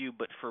agree with you,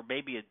 but for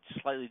maybe a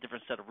slightly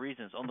different set of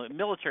reasons. On the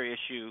military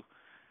issue,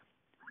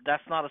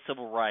 that's not a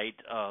civil right.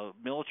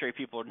 Military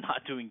people are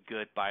not doing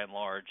good by and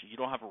large. You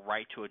don't have a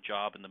right to a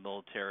job in the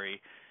military,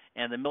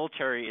 and the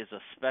military is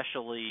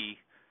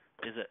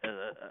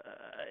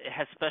it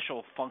has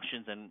special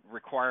functions and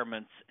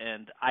requirements,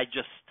 and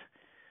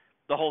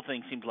the whole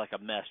thing seems like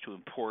a mess to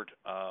import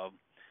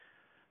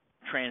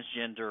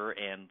transgender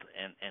and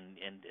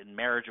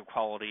marriage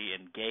equality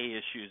and gay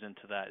issues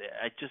into that.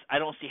 I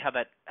don't see how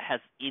that has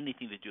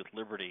anything to do with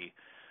liberty.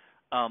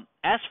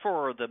 As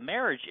for the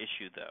marriage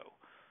issue, though,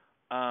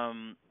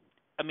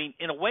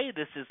 in a way,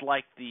 this is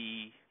like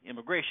the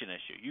immigration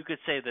issue. You could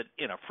say that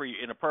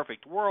in a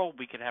perfect world,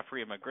 we could have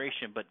free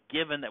immigration, but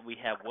given that we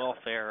have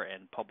welfare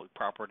and public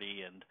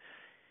property and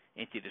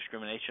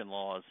anti-discrimination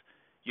laws,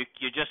 you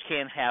just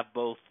can't have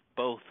both.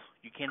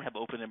 You can't have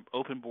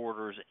open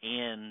borders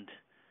and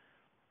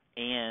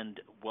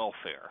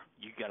welfare.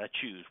 You got to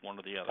choose one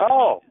or the other.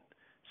 Oh.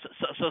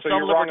 So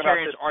some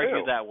libertarians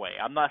argue that way.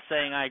 I'm not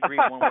saying I agree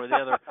one way or the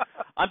other.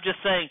 I'm just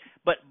saying,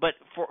 but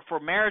for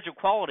marriage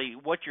equality,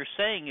 what you're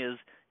saying is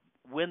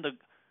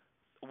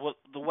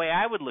the way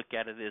I would look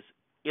at it is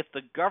if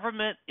the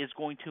government is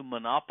going to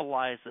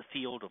monopolize the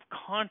field of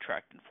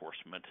contract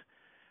enforcement,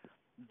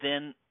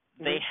 then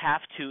they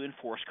have to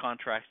enforce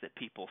contracts that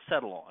people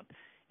settle on.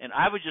 And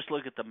I would just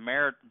look at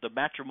the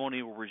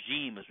matrimonial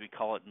regime, as we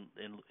call it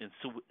in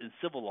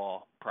civil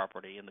law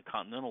property, in the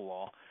continental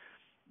law.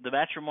 the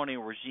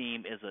matrimonial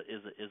regime is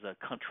a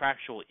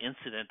contractual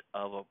incident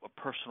of a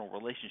personal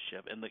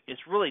relationship, and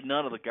it's really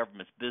none of the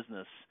government's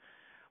business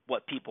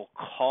what people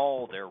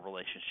call their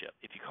relationship.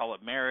 If you call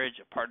it marriage,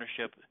 a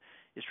partnership,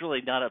 it's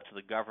really not up to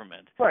the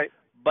government. Right.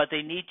 But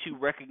they need to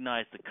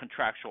recognize the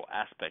contractual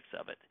aspects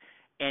of it.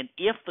 And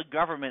if the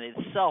government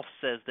itself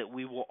says that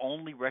we will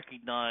only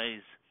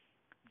recognize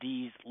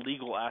these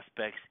legal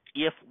aspects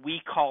if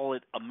we call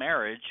it a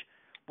marriage,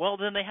 well,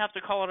 then they have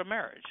to call it a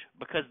marriage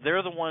because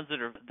they're the ones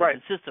that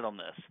insisted on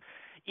this.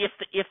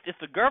 If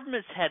the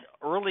governments had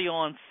early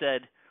on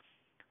said,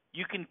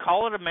 you can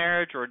call it a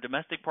marriage or a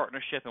domestic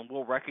partnership, and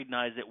we'll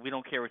recognize it. We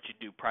don't care what you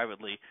do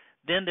privately.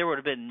 Then there would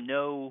have been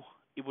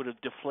it would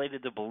have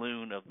deflated the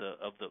balloon of the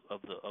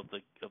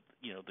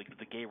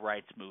gay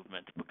rights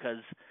movement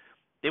because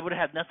they would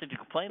have had nothing to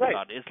complain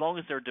about as long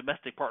as their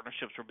domestic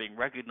partnerships were being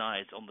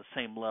recognized on the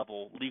same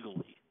level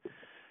legally.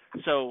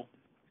 So,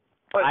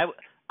 I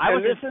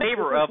was in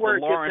favor of the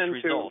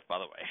Lawrence result, by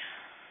the way.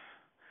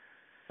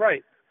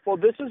 Right. Well,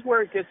 this is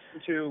where it gets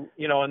into,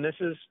 and this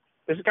is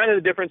kind of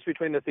the difference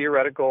between the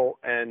theoretical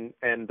and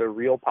the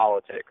real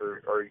politic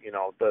or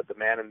the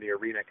man in the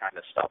arena kind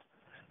of stuff.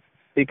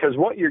 Because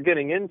what you're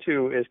getting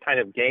into is kind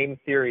of game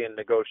theory and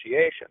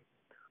negotiation,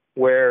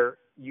 where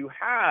you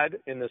had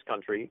in this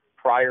country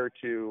prior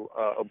to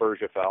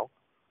Obergefell,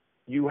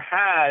 you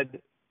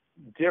had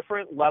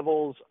different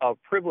levels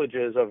of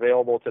privileges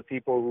available to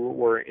people who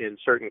were in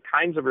certain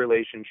kinds of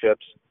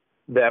relationships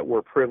that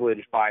were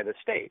privileged by the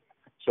state.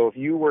 So if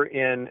you were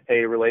in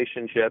a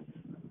relationship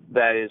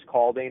that is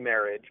called a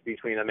marriage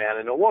between a man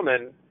and a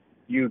woman,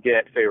 you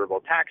get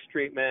favorable tax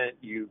treatment.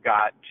 You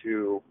got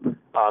to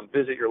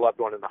visit your loved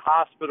one in the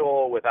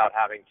hospital without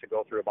having to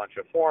go through a bunch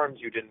of forms.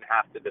 You didn't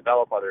have to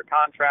develop other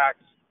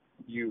contracts.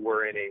 You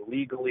were in a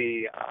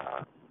legally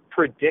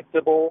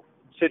predictable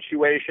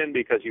situation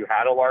because you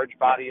had a large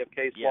body of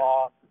case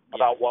law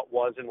about what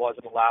was and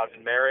wasn't allowed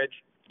in marriage.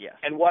 Yes.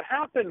 And what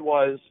happened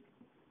was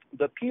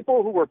the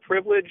people who were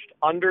privileged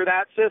under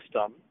that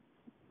system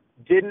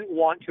didn't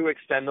want to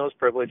extend those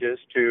privileges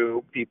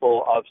to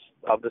people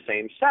of the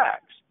same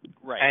sex.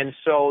 Right. And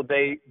so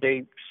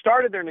they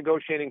started their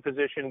negotiating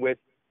position with,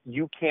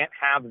 you can't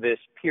have this,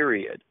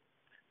 period.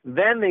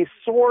 Then they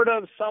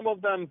some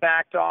of them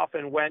backed off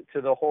and went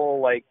to the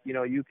whole,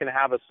 you can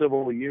have a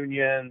civil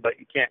union, but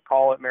you can't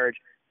call it marriage.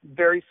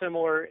 Very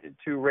similar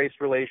to race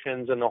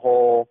relations and the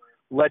whole,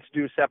 let's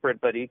do separate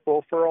but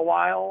equal for a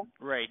while.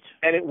 Right.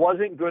 And it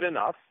wasn't good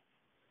enough.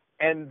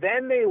 And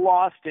then they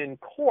lost in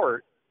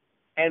court.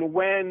 And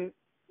when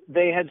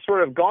they had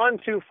sort of gone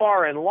too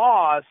far and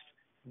lost,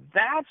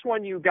 that's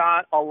when you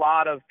got a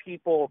lot of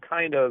people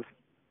kind of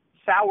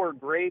sour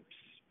grapes.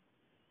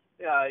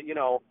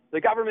 The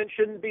government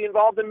shouldn't be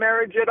involved in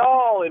marriage at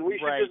all, and we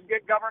should just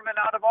get government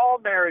out of all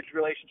marriage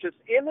relationships.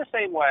 In the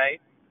same way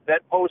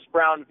that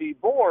post-Brown v.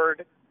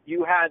 Board,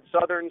 you had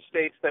southern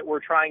states that were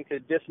trying to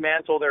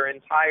dismantle their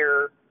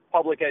entire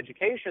public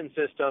education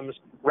systems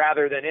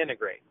rather than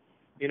integrate.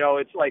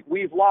 It's like,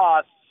 we've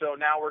lost, so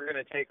now we're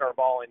going to take our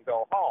ball and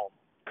go home.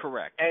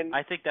 Correct. And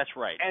I think that's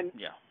right. And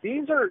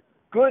these are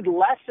good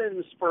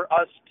lessons for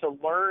us to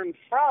learn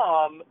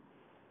from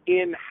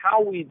in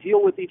how we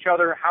deal with each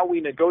other, how we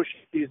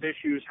negotiate these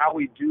issues, how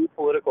we do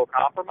political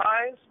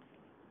compromise,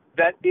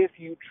 that if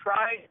you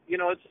try,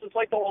 it's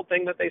like the whole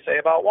thing that they say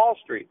about Wall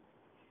Street.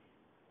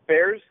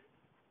 Bears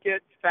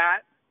get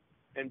fat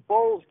and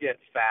bulls get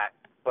fat,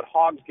 but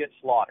hogs get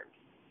slaughtered.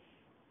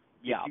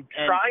 Yeah. If you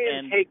try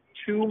and take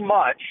too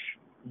much,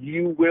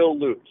 you will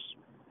lose.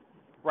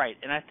 Right.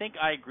 And I think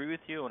I agree with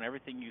you on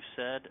everything you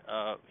said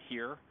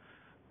here.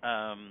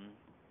 And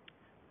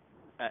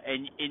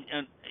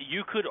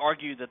you could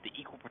argue that the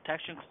Equal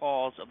Protection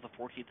Clause of the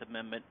 14th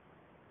Amendment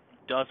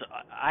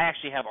I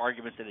actually have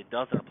arguments that it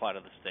doesn't apply to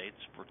the states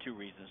for two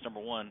reasons. Number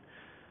one,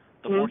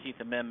 the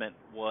 14th Amendment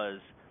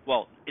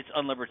it's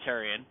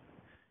unlibertarian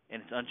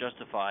and it's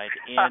unjustified,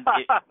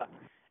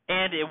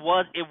 and it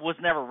was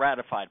never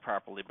ratified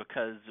properly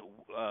because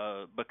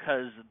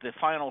the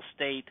final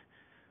state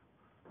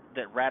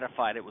that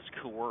ratified it was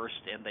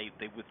coerced, and they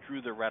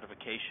withdrew their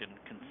ratification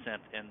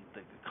consent, and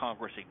the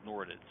Congress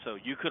ignored it. So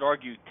you could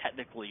argue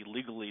technically,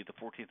 legally, the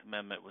 14th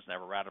Amendment was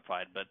never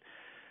ratified, but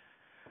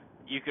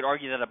you could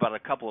argue that about a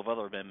couple of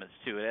other amendments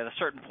too. At a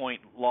certain point,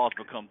 laws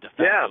become de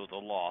facto the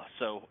law.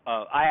 So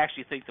I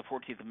actually think the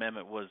 14th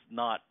Amendment was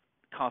not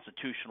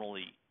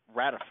constitutionally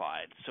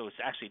ratified, so it's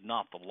actually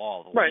not the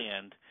law of the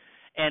land.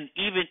 And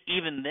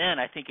even then,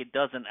 I think it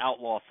doesn't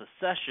outlaw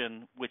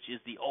secession, which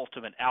is the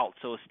ultimate out.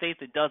 So a state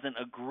that doesn't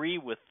agree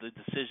with the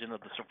decision of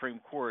the Supreme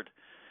Court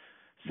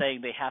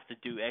saying they have to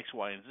do X,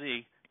 Y, and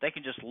Z, they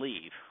can just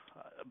leave.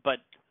 But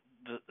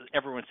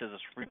everyone says the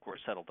Supreme Court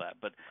settled that.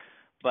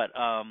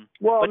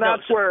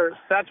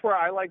 That's where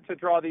I like to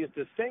draw these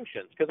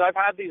distinctions, because I've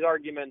had these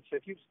arguments.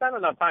 If you've spent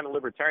enough time in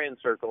libertarian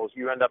circles,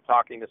 you end up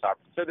talking to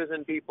sovereign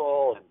citizen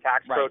people and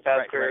tax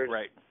protesters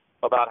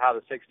about how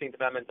the 16th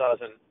Amendment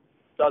doesn't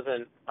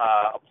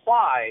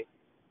apply,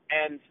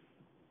 and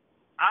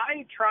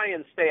I try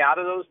and stay out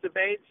of those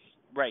debates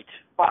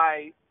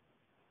by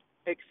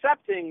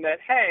accepting that,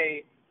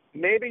 hey,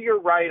 maybe you're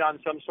right on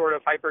some sort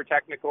of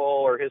hyper-technical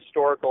or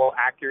historical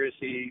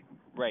accuracy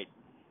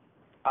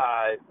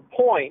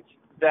point,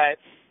 that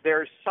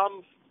there's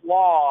some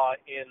flaw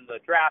in the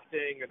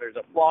drafting, or there's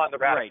a flaw in the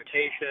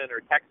ratification,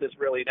 or Texas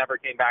really never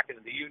came back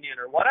into the Union,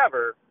 or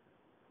whatever.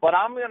 But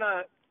I'm going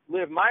to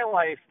live my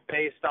life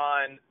based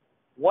on,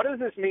 what does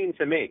this mean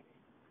to me?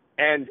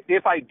 And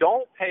if I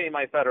don't pay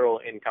my federal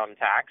income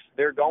tax,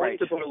 they're going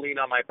to put a lien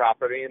on my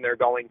property, and they're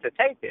going to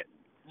take it.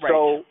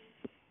 So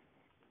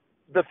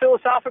the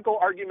philosophical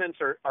arguments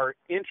are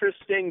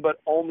interesting,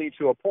 but only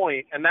to a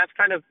point. And that's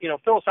kind of,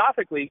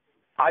 philosophically,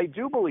 I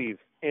do believe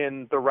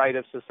in the right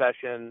of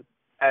secession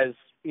as,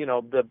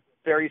 the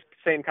very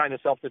same kind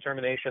of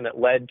self-determination that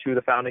led to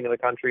the founding of the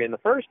country in the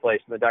first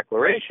place in the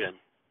Declaration.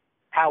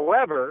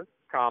 However,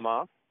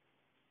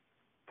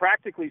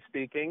 practically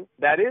speaking,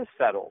 that is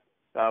settled.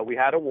 We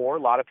had a war,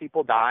 a lot of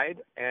people died,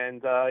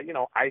 and,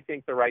 I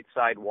think the right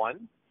side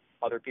won.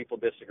 Other people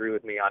disagree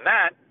with me on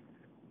that,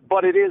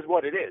 but it is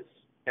what it is,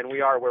 and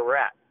we are where we're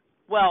at.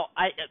 Well,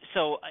 I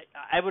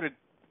would,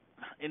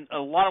 in a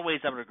lot of ways,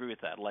 I would agree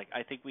with that. Like,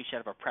 I think we should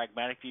have a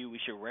pragmatic view. We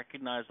should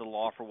recognize the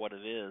law for what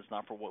it is,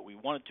 not for what we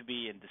want it to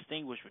be, and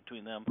distinguish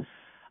between them.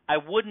 I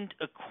wouldn't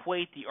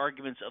equate the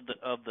arguments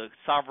of the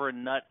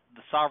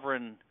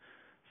sovereign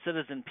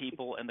citizen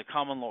people and the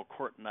common law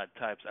court nut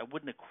types. I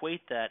wouldn't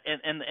equate that,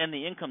 and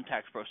the income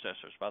tax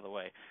processors, by the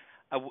way.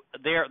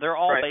 They're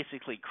all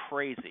basically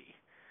crazy.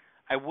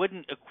 I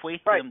wouldn't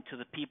equate them to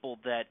the people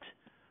that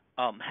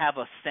have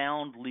a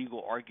sound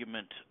legal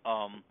argument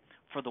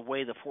for the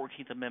way the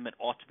 14th Amendment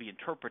ought to be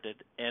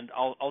interpreted, and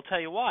I'll tell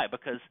you why.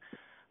 Because,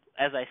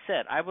 as I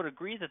said, I would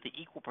agree that the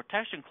Equal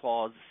Protection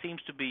Clause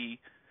seems to be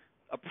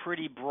a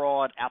pretty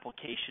broad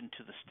application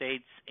to the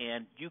states,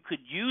 and you could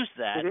use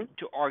that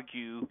to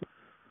argue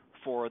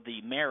for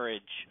the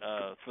marriage,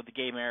 for the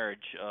gay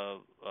marriage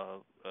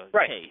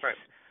case.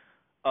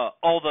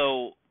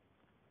 Although,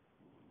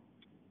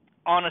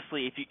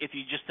 honestly, if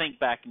you just think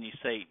back and you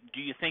say,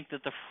 do you think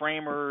that the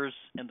framers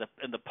and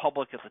the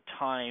public at the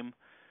time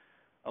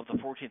of the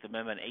 14th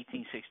Amendment,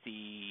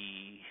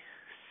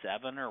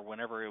 1867 or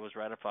whenever it was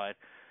ratified,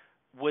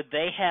 would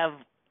they have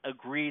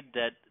agreed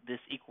that this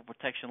equal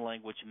protection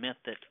language meant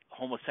that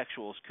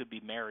homosexuals could be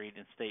married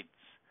in states?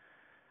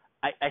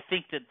 I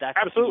think that's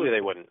absolutely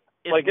they wouldn't.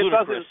 Like,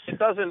 it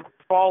doesn't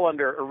fall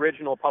under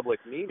original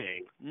public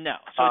meaning. No,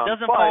 so it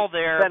doesn't fall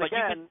there. Then but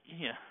again,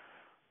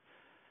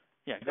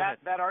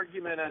 that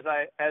argument, as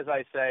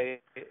I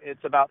say,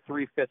 it's about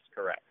 3/5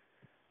 correct.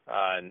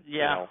 And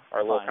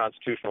our little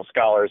constitutional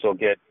scholars will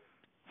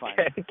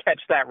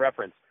catch that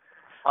reference.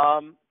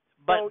 I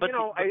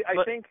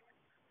think.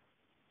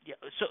 Yeah.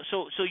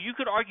 So you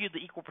could argue the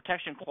Equal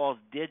Protection Clause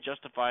did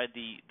justify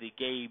the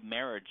gay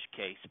marriage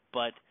case,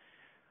 but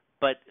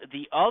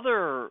the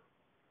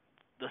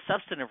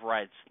substantive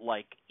rights,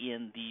 like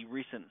in the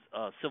recent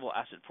civil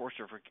asset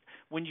forfeiture,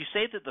 when you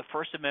say that the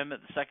First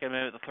Amendment, the Second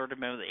Amendment, the Third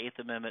Amendment, the Eighth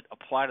Amendment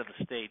apply to the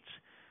states,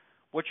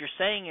 what you're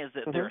saying is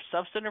that there are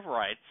substantive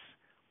rights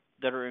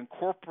that are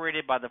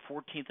incorporated by the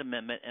 14th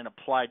Amendment and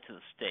applied to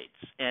the states.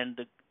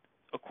 And,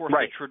 of course,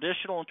 the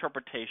traditional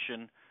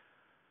interpretation,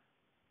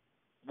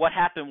 what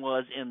happened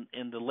was in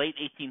the late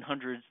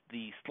 1800s,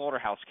 the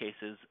slaughterhouse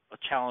cases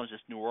challenged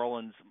this New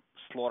Orleans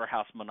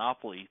slaughterhouse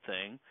monopoly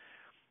thing,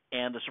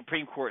 and the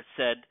Supreme Court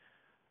said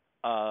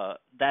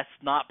that's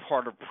not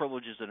part of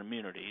privileges and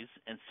immunities,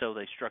 and so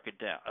they struck it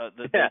down.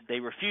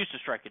 They refused to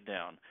strike it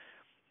down.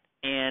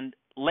 And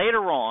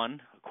later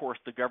on, of course,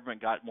 the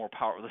government got more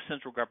power. The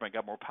central government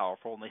got more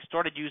powerful, and they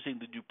started using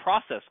the Due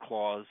Process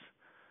Clause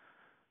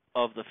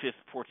of the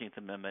 14th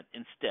Amendment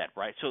instead,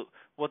 right? So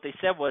what they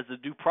said was the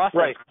Due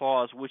Process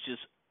Clause, which is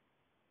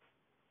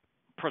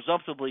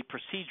presumptively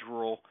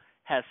procedural,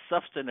 has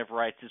substantive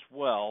rights as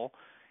well,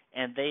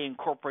 and they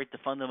incorporate the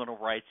fundamental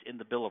rights in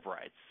the Bill of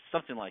Rights,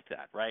 something like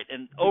that, right?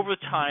 And over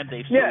time,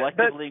 they've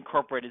selectively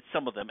incorporated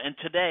some of them. And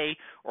today,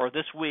 or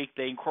this week,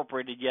 they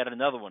incorporated yet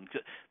another one.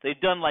 They've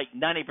done like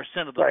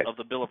 90% of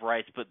the Bill of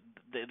Rights, but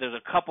there's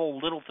a couple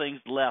little things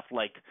left,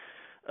 like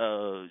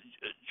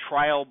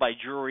trial by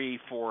jury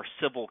for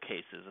civil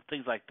cases,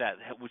 things like that,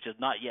 which has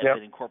not yet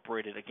been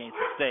incorporated against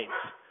the states.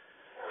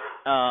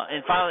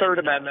 And finally, Third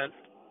Amendment.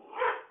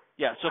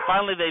 Yeah, so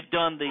finally they've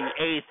done the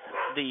eighth,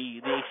 the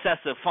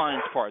excessive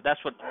fines part.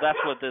 That's what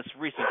this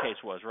recent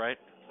case was, right?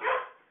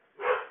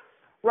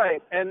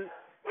 Right, and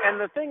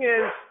the thing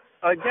is,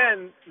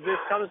 again, this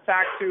comes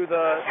back to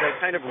the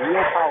kind of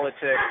real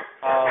politics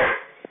of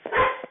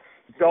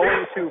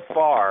going too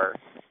far.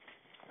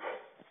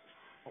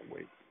 Oh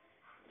wait,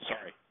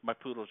 sorry, my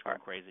poodle's going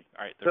crazy.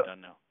 All right, they're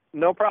done now.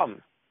 No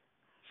problem.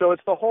 So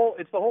it's the whole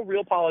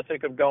real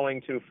politic of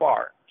going too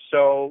far.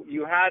 So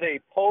you had a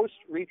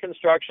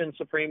post-Reconstruction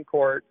Supreme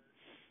Court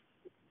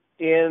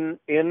in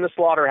the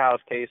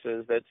slaughterhouse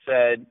cases that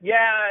said,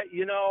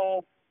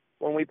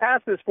 when we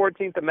passed this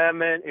 14th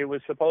Amendment, it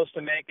was supposed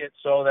to make it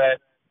so that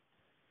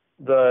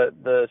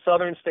the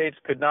southern states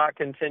could not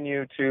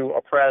continue to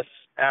oppress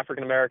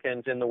African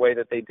Americans in the way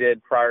that they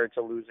did prior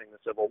to losing the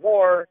Civil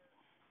War.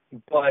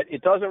 but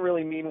it doesn't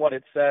really mean what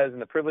it says,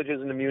 and the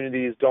privileges and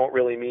immunities don't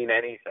really mean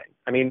anything.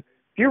 I mean,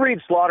 if you read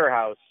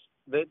Slaughterhouse,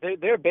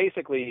 they're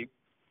basically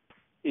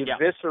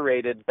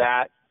eviscerated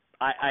that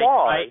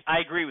clause. I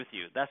agree with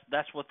you.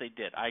 That's what they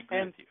did. I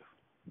agree with you.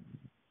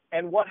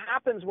 And what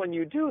happens when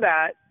you do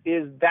that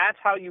is that's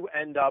how you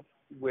end up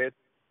with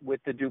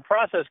the due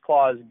process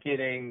clause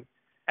getting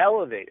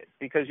elevated,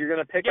 because you're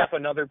going to pick up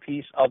another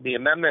piece of the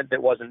amendment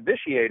that wasn't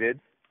vitiated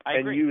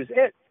and use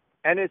it.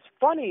 And it's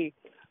funny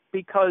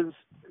because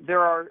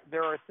there are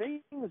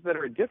things that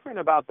are different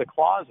about the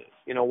clauses.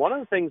 You know, one of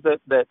the things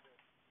that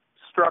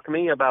struck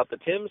me about the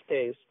Timms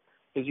case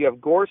is you have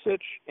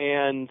Gorsuch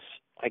and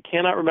I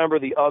cannot remember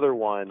the other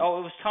one. Oh,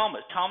 it was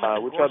Thomas.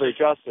 And which Gorsuch. other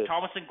justice?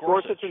 Thomas and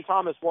Gorsuch. Gorsuch and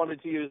Thomas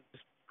wanted to use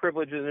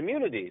privileges and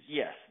immunities.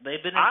 Yes,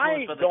 they've been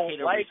influenced by the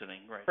Cato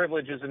reasoning. Right.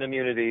 Privileges and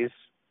immunities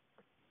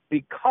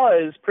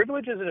because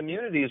privileges and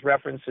immunities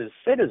references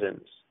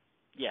citizens.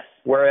 Yes.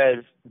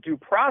 Whereas due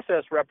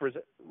process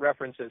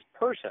references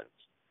persons.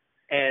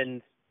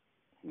 And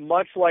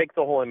much like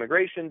the whole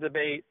immigration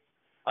debate,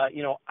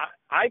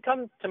 I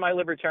come to my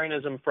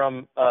libertarianism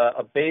from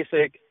a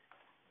basic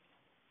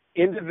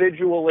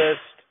individualist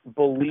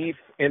belief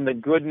in the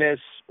goodness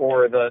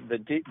or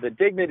the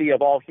dignity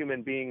of all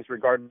human beings,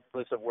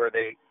 regardless of where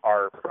they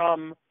are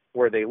from,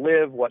 where they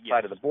live, what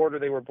side of the border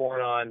they were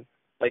born on.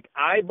 Like,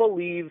 I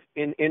believe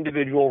in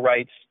individual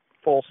rights,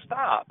 full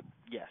stop.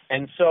 Yes.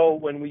 And so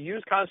when we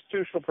use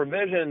constitutional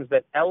provisions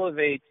that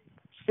elevate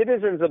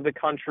citizens of the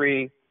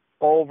country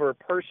over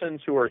persons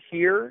who are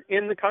here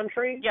in the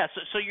country. Yeah,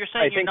 so you're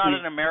saying you're not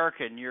an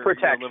American, you're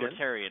a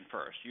libertarian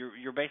first.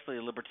 You're basically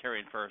a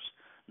libertarian first,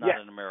 not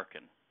an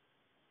American.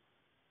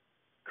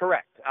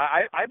 Correct.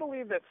 I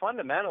believe that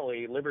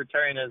fundamentally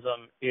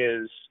libertarianism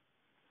is,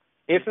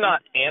 if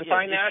not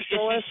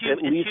anti-nationalist,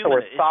 at least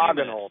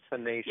orthogonal to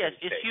nation Yes,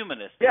 it's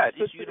humanist. Yeah,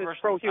 it's universal.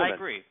 It's pro-human. I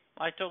agree.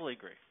 I totally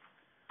agree.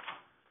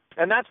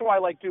 And that's why I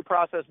like due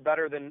process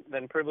better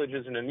than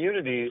privileges and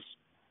immunities.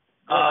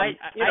 Well, I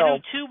do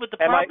too, but the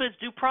problem is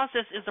due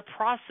process is a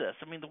process.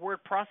 I mean, the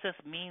word process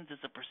means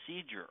it's a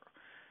procedure.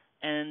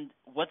 And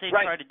what they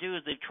try to do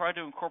is they try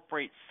to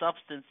incorporate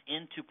substance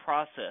into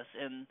process.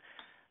 And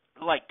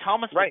like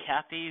Thomas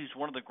McCarthy, who's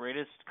one of the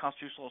greatest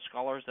constitutional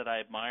scholars that I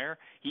admire,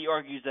 he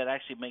argues that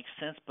actually makes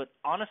sense. But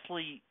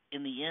honestly,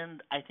 in the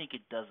end, I think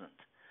it doesn't.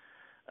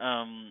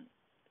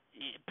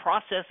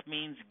 Process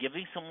means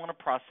giving someone a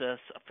process,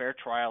 a fair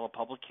trial, a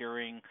public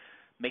hearing,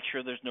 make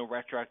sure there's no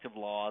retroactive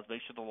laws, make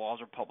sure the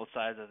laws are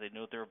publicized that they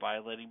know they're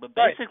violating. But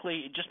basically,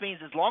 it just means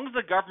as long as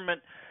the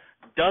government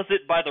does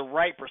it by the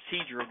right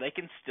procedure, they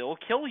can still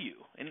kill you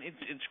and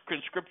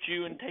conscript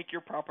you and take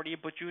your property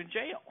and put you in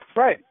jail.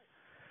 Right.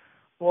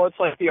 Well, it's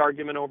like the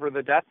argument over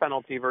the death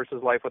penalty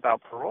versus life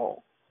without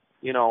parole.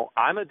 You know,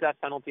 I'm a death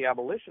penalty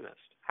abolitionist.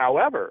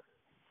 However,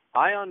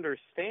 I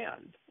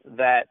understand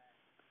that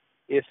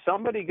if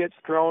somebody gets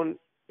condemned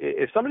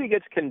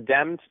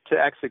to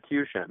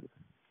execution,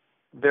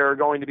 there are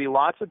going to be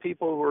lots of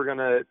people who are going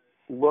to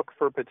look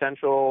for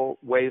potential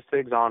ways to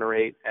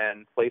exonerate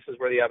and places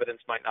where the evidence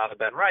might not have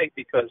been right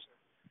because,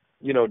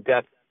 you know,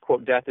 death,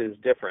 quote, death is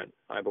different,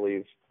 I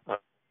believe,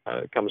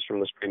 comes from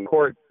the Supreme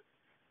Court.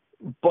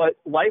 But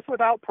life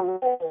without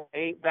parole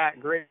ain't that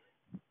great.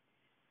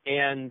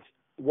 And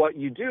what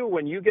you do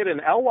when you get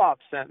an LWOP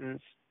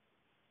sentence,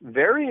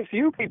 very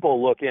few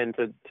people look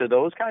into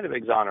those kind of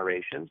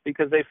exonerations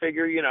because they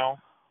figure, you know,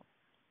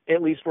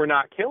 at least we're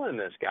not killing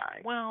this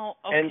guy. Well,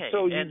 okay. And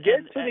so you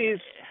get to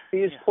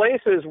these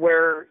places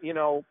where, you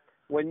know,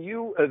 when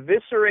you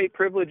eviscerate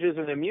privileges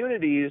and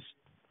immunities,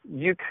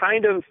 you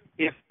kind of,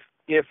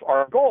 if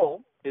our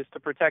goal is to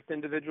protect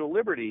individual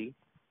liberty,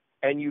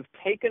 and you've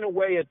taken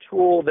away a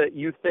tool that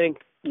you think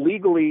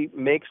legally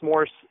makes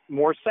more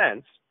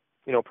sense,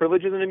 you know,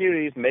 privileges and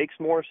immunities makes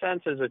more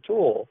sense as a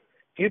tool.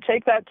 If you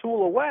take that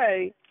tool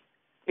away,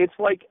 it's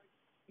like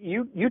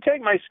you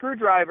take my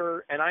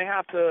screwdriver and I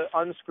have to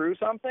unscrew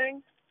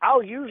something,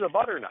 I'll use a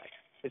butter knife.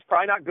 It's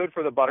probably not good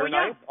for the butter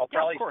knife. I'll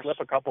probably slip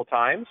a couple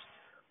times,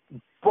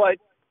 but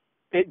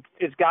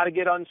it's got to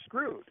get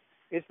unscrewed.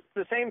 It's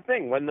the same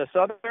thing. When the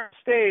southern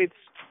states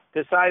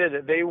decided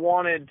that they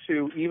wanted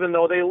to, even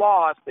though they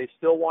lost, they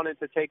still wanted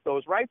to take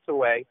those rights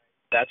away,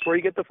 that's where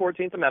you get the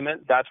 14th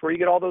Amendment. That's where you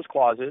get all those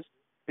clauses,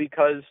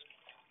 because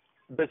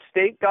the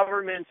state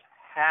governments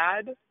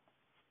had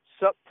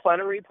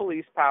plenary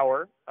police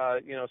power,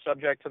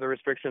 subject to the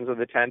restrictions of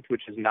the 10th,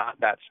 which is not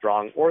that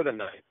strong, or the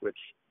 9th, which,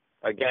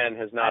 again,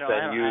 has not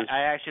been used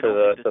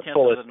to the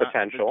fullest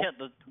potential.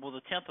 The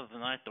 10th or the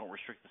 9th don't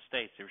restrict the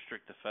states. They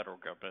restrict the federal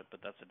government,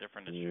 but that's a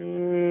different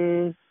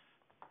issue.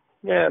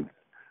 Yeah.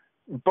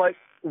 But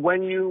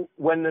when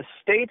the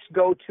states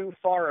go too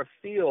far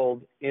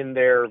afield in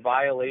their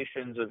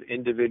violations of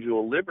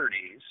individual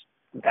liberties,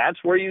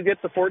 that's where you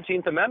get the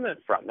 14th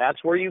Amendment from.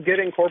 That's where you get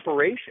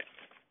incorporation.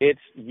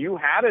 It's you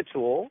had a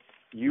tool,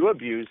 you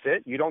abused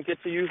it, you don't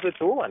get to use the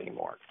tool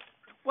anymore.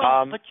 Well,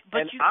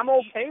 I'm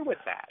okay with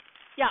that.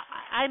 Yeah,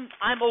 I'm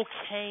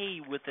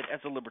okay with it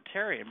as a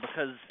libertarian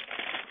because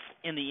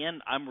in the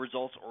end I'm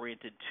results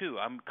oriented too.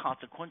 I'm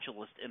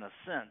consequentialist in a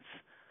sense.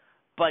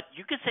 But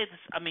you could say this.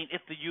 I mean,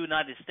 if the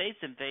United States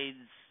invades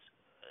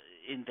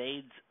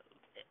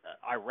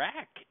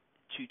Iraq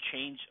to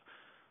change,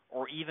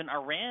 or even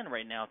Iran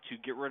right now to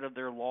get rid of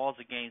their laws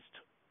against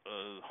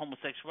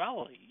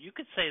homosexuality, you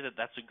could say that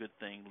that's a good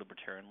thing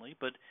libertarianly.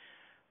 But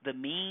the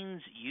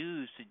means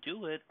used to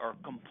do it are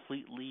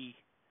completely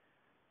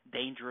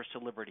dangerous to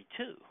liberty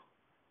too,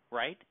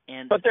 right?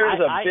 And but there's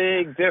a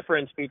big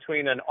difference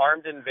between an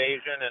armed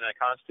invasion and a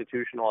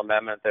constitutional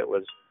amendment that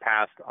was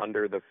passed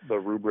under the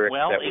rubric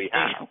that we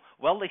have.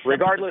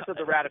 Regardless of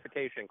the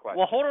ratification question.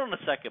 Well, hold on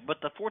a second. But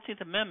the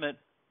 14th Amendment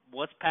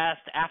was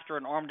passed after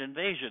an armed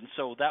invasion,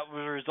 so that was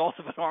a result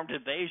of an armed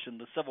invasion,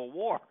 the Civil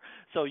War.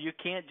 So you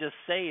can't just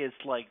say it's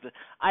like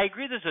I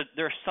agree.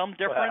 There's some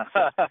difference.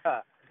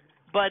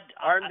 But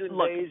armed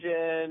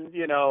invasion,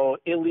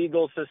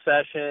 illegal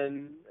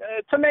secession,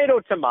 tomato,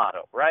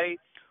 right?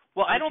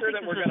 Well, I don't think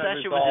the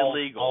secession was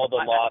illegal. All the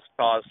lost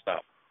cause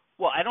stuff.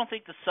 Well, I don't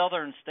think the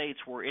southern states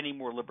were any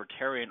more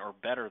libertarian or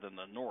better than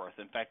the North.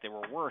 In fact, they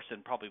were worse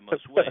in probably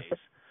most ways.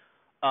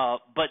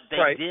 But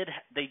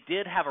they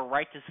did have a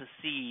right to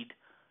secede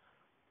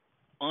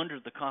under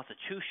the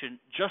Constitution,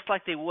 just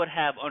like they would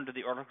have under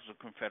the Articles of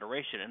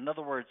Confederation. In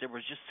other words, there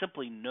was just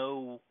simply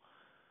no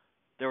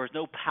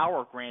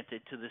power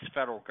granted to this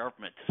federal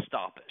government to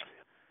stop it,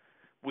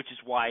 which is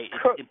why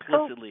it's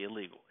implicitly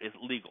illegal. It's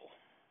legal.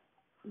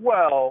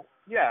 Well,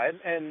 yeah,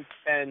 and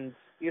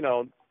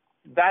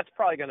that's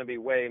probably going to be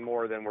way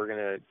more than we're going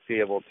to be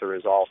able to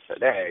resolve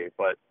today.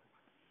 But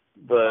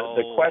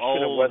the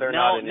question of whether or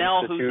not an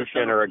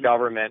institution or a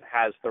government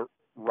has the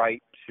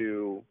right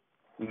to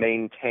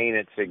maintain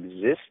its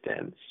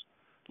existence,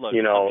 Look,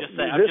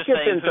 this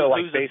gets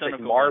into basic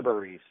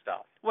Marbury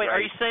stuff. Wait, right?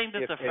 Are you saying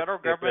that the federal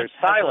government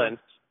has silence?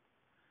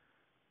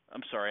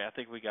 I'm sorry, I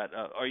think we got.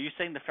 Are you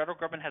saying the federal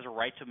government has a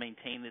right to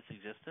maintain its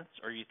existence,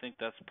 or you think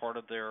that's part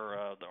of their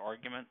the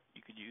argument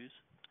you could use?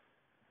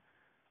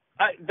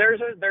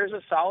 There's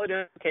a solid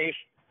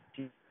implication.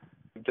 You've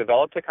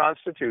developed a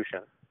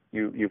constitution.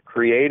 You've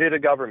created a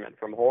government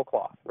from whole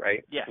cloth,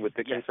 right? Yes. With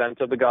the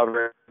consent of the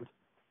government,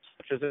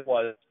 such as it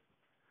was,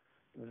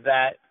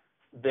 that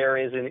there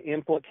is an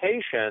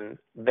implication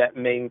that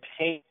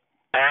maintaining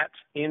that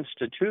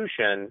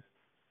institution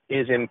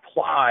is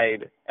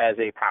implied as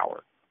a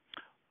power.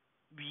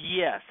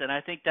 Yes, and I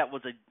think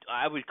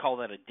I would call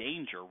that a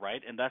danger,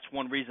 right? And that's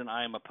one reason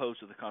I am opposed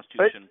to the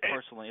Constitution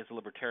personally as a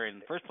libertarian in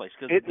the first place,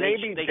 because they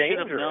should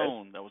have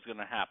known that was going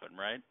to happen,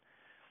 right?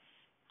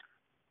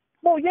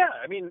 Well, yeah,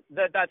 I mean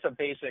that's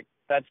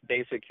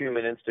basic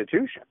human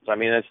institutions. I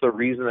mean that's the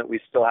reason that we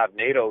still have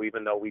NATO,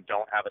 even though we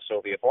don't have a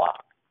Soviet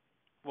bloc.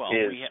 Well,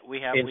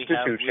 we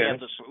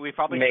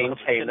probably maintain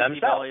still have the Tennessee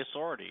Valley themselves.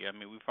 Authority. I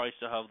mean, we probably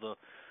still have the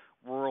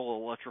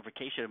Rural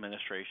Electrification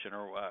Administration,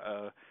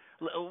 or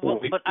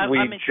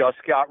we just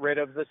got rid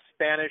of the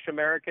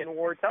Spanish-American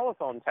War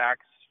telephone tax.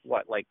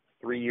 What, like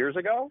 3 years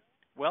ago?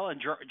 Well, and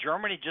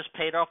Germany just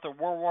paid off their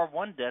World War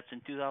I debts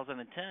in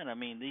 2010. I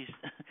mean, these.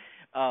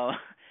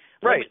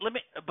 Right.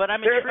 But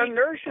I'm intrigued.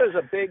 Inertia is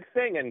a big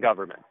thing in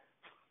government.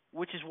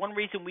 Which is one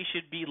reason we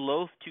should be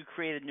loath to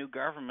create a new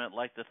government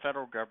like the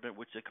federal government,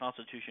 which the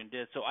Constitution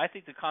did. So I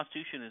think the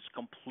Constitution is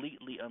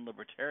completely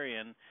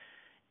unlibertarian,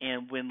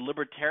 and when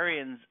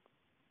libertarians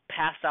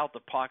pass out the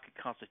pocket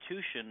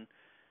Constitution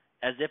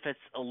as if it's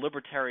a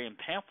libertarian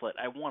pamphlet,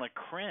 I want to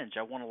cringe.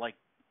 I want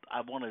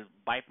to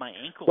bite my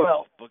ankle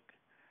off.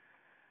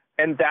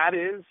 And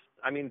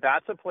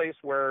that's a place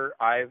where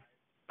I've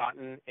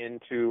gotten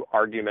into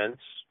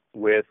arguments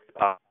with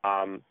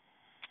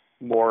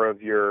more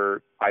of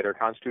your either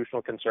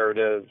constitutional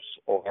conservatives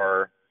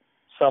or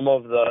some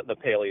of the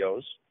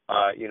paleos,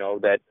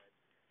 that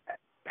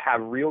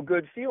have real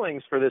good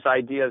feelings for this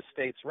idea of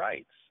states'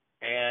 rights.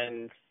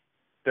 And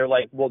they're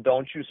like, well,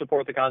 don't you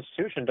support the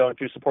Constitution? Don't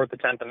you support the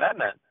 10th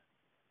Amendment?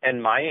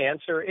 And my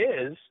answer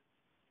is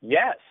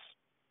yes,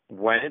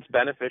 when it's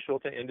beneficial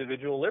to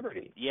individual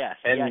liberty. Yes.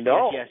 And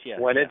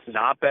when it's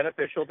not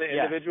beneficial to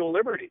individual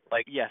liberty.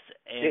 Like, yes,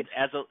 and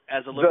as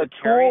a libertarian, the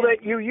tool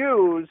that you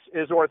use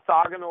is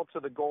orthogonal to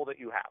the goal that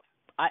you have.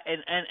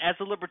 And as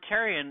a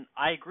libertarian,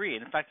 I agree.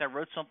 And in fact, I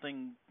wrote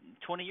something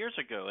 20 years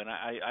ago, and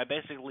I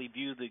basically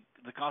view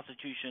the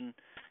Constitution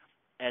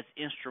as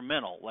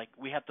instrumental. Like,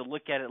 we have to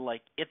look at it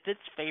like, if it's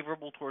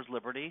favorable towards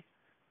liberty,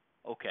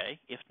 okay.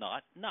 If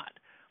not, not.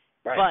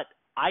 Right. But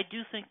I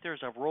do think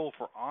there's a role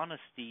for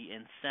honesty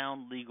and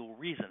sound legal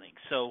reasoning.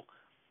 So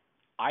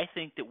I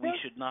think that we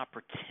should not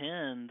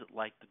pretend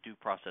like the Due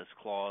Process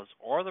Clause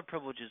or the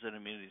Privileges and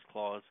Immunities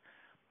Clause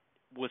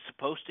was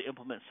supposed to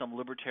implement some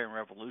libertarian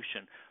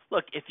revolution.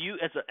 Look, if you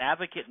as an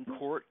advocate in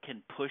court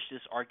can push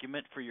this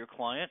argument for your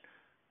client,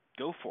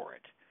 go for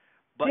it.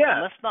 But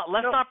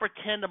let's not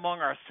pretend among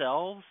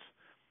ourselves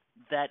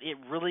that it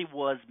really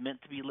was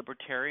meant to be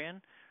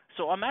libertarian.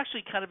 So I'm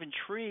actually kind of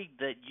intrigued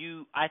that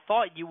I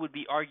thought you would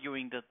be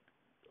arguing that,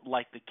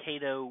 like the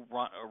Cato,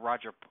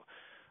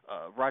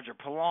 Roger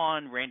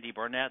Pilon, Randy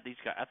Barnett, these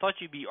guys. I thought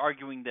you'd be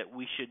arguing that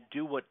we should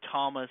do what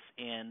Thomas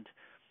and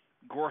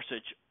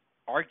Gorsuch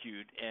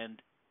argued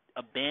and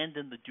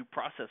abandon the due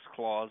process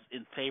clause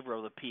in favor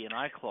of the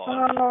P&I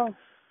clause.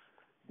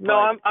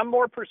 No, I'm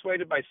more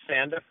persuaded by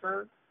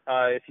Sandifer.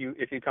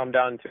 If you come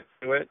down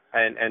to it,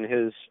 and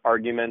his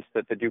arguments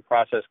that the due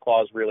process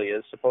clause really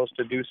is supposed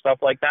to do stuff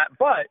like that.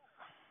 But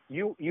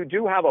you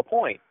do have a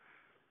point.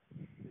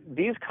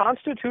 These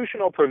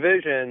constitutional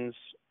provisions,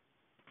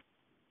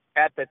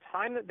 at the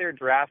time that they're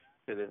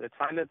drafted, at the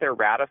time that they're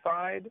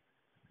ratified,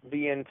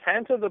 the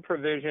intent of the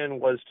provision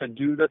was to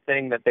do the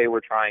thing that they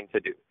were trying to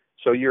do.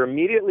 So you're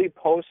immediately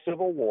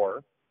post-Civil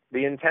War.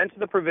 The intent of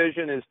the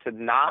provision is to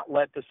not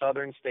let the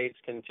southern states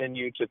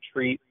continue to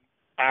treat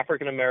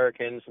African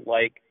Americans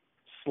like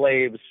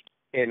slaves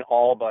in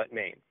all but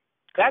Maine.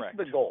 That's Correct.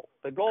 the goal.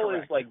 The goal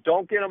Correct. is, like,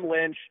 don't get them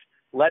lynched,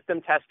 let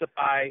them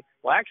testify.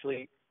 Well,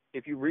 actually,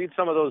 if you read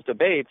some of those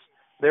debates,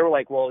 they were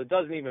like, well, it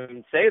doesn't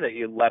even say that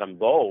you let them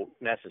vote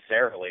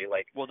necessarily.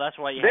 Like, well, that's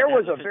why there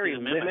was a very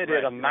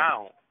limited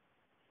amount.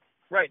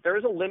 Right. There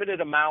is a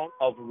limited amount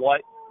of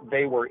what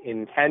they were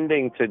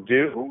intending to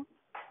do.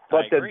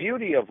 But the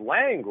beauty of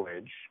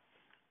language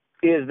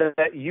is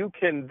that you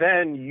can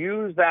then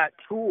use that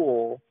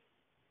tool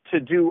to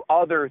do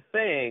other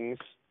things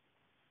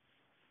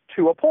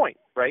to a point,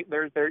 right?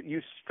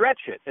 You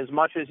stretch it as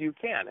much as you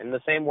can in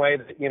the same way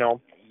that,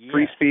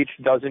 free speech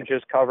doesn't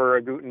just cover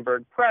a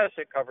Gutenberg press,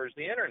 it covers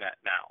the internet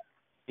now.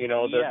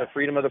 The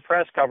freedom of the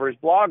press covers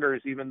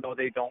bloggers, even though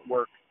they don't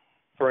work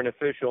for an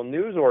official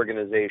news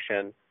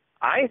organization.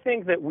 I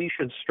think that we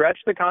should stretch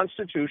the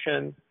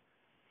Constitution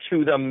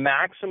to the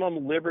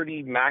maximum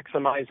liberty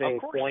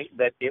maximizing point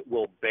that it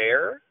will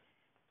bear,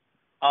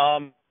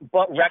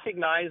 but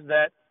recognize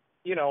that,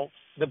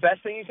 the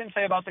best thing you can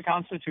say about the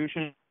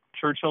Constitution,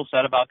 Churchill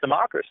said about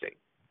democracy,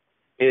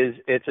 is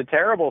it's a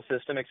terrible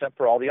system except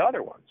for all the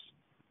other ones.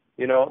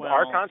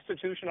 Our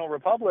constitutional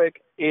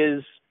republic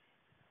there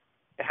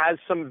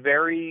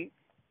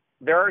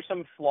are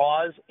some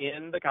flaws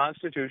in the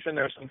Constitution,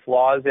 there are some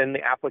flaws in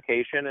the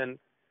application, and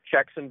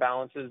checks and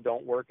balances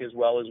don't work as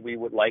well as we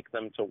would like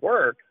them to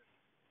work,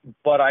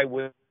 but I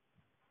would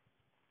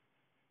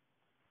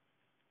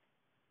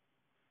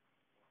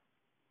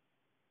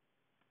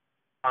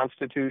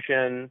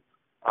Constitution,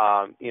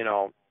 our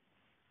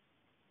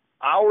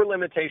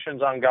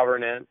limitations on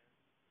governance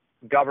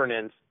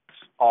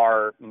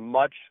are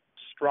much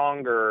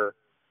stronger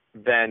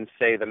than,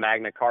 say, the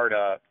Magna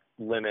Carta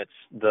limits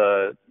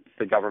the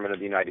government of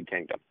the United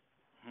Kingdom.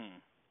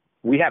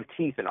 We have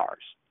teeth in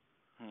ours.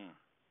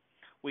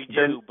 We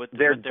do, but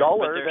they're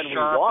duller than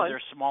sharp, we want.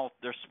 They're small.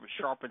 They're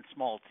sharp and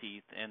small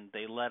teeth, and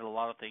they let a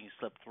lot of things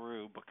slip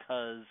through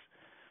because.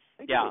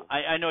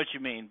 I know what you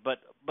mean, but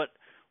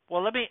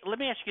well, let me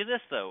ask you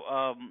this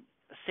though.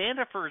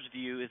 Sandifer's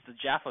view is the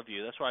Jaffa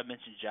view. That's why I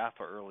mentioned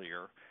Jaffa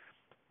earlier.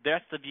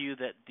 That's the view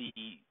that the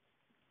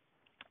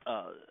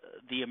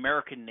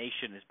American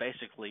nation is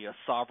basically a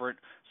sovereign.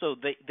 So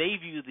they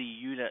view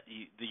the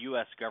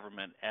U.S.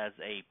 government as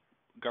a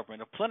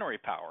government of plenary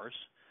powers.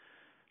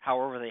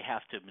 However, they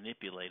have to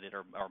manipulate it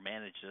or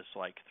manage this,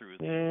 like through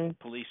the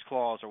police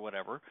clause or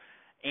whatever,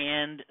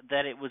 and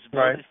that it was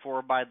voted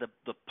for by the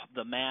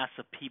mass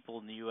of people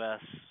in the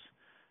U.S.,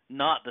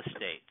 not the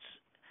states.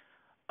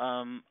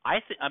 I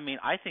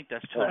think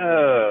that's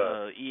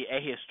totally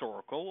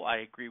ahistorical. I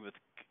agree with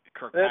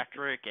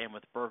Kirkpatrick and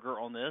with Berger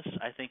on this.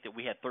 I think that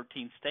we had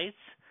 13 states.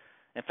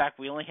 In fact,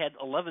 we only had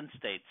 11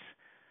 states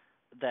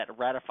that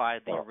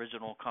ratified the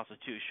original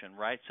Constitution,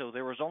 right? So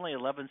there was only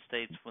 11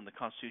 states when the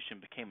Constitution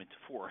became into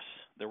force.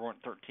 There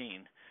weren't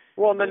 13.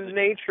 Well, the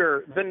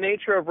nature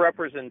of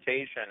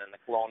representation in the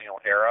colonial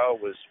era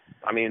was,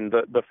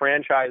 the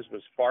franchise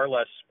was far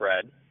less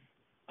spread.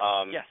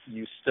 Yes.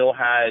 You still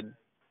had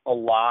a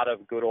lot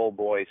of good old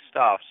boy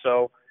stuff.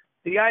 So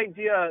the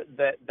idea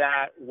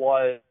that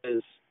was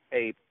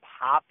a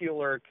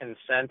popular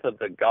consent of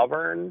the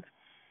governed,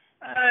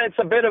 it's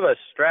a bit of a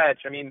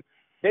stretch.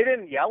 They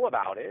didn't yell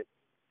about it.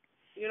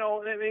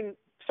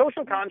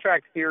 Social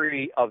contract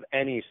theory of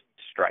any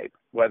stripe,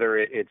 whether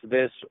it's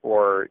this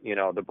or,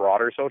 the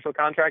broader social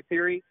contract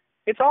theory,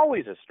 it's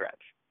always a stretch,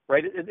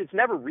 right? It's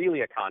never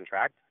really a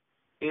contract.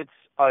 It's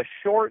a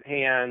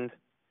shorthand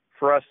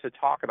for us to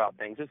talk about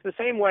things. It's the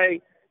same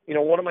way,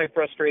 one of my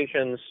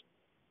frustrations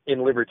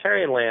in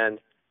libertarian land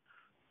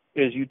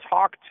is you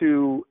talk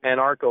to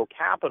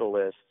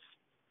anarcho-capitalists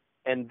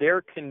and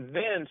they're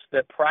convinced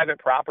that private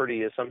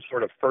property is some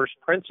sort of first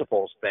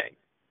principles thing.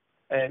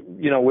 And,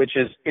 which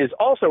is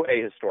also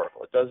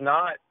ahistorical. It does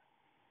not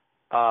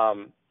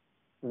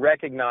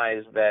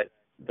recognize that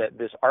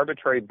this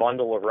arbitrary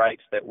bundle of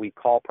rights that we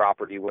call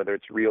property, whether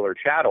it's real or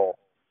chattel,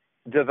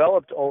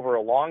 developed over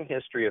a long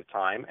history of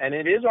time, and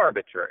it is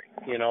arbitrary.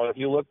 If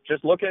you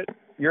look at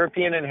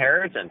European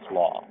inheritance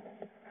law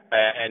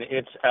and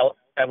its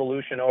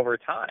evolution over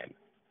time.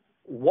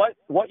 What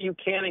you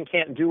can and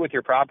can't do with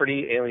your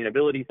property,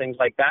 alienability, things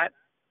like that,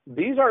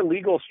 these are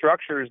legal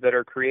structures that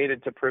are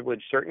created to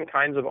privilege certain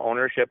kinds of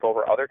ownership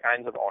over other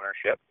kinds of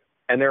ownership,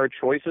 and there are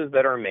choices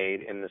that are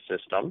made in the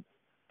system,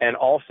 and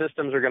all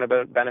systems are going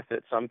to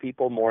benefit some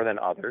people more than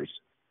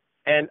others.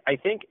 And I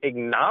think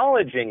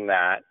acknowledging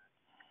that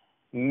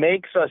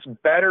makes us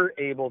better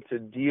able to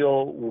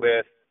deal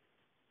with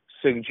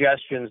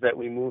suggestions that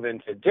we move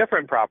into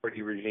different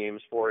property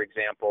regimes. For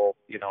example,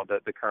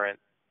 the current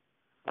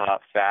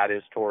fad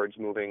is towards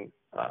moving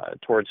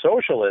towards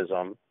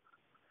socialism.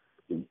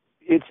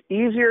 It's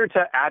easier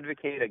to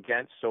advocate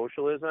against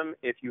socialism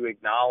if you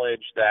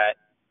acknowledge that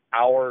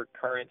our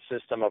current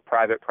system of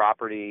private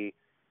property,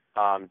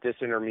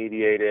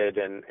 disintermediated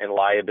and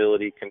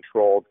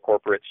liability-controlled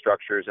corporate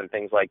structures and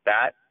things like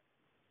that,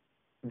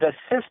 the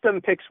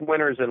system picks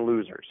winners and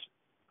losers.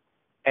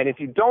 And if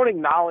you don't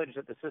acknowledge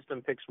that the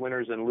system picks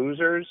winners and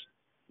losers,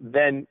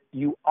 then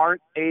you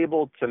aren't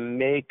able to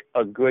make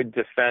a good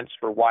defense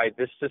for why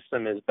this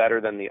system is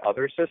better than the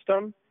other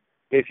system.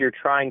 If you're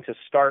trying to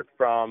start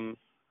from,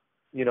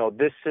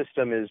 this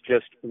system is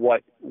just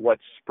what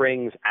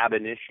springs ab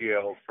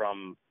initio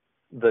from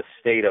the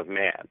state of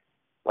man.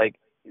 Like,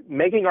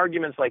 making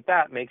arguments like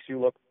that makes you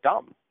look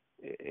dumb,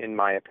 in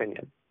my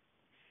opinion.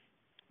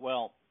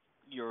 Well,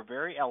 you're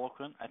very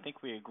eloquent. I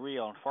think we agree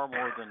on far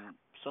more than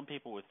some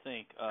people would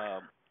think.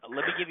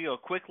 Let me give you a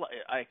quick.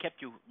 I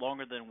kept you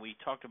longer than we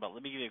talked about.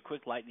 Let me give you a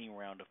quick lightning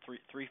round of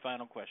three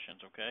final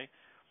questions. Okay.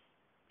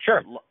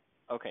 Sure.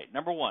 Okay.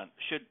 Number one,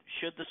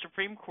 should the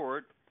Supreme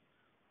Court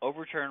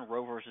overturn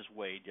Roe versus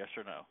Wade? Yes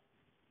or no?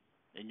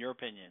 In your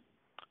opinion?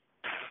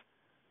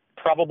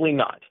 Probably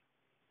not.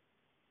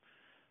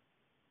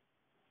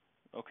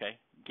 Okay.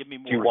 Give me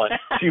more. Do you want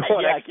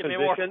yeah, exposition? give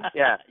me more.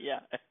 Yeah. Yeah.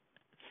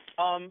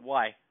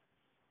 Why?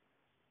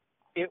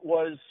 It's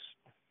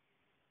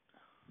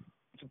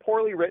a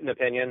poorly written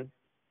opinion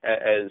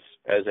as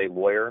a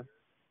lawyer,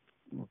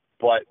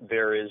 but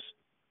there is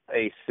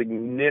a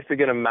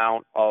significant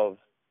amount of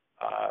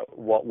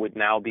what would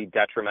now be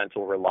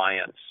detrimental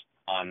reliance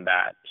on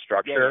that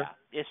structure.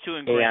 Yeah. It's too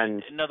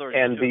ingrained. In other words,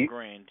 it's too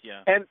ingrained.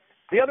 Yeah. And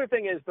the other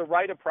thing is the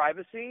right of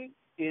privacy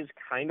is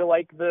kind of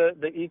like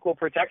the equal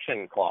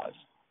protection clause.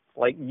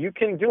 Like, you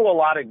can do a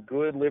lot of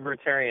good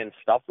libertarian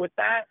stuff with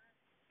that,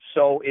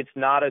 so it's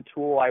not a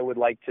tool I would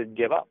like to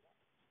give up.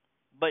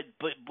 But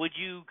would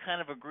you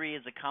kind of agree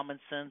as a common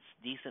sense,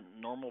 decent,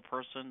 normal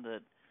person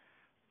that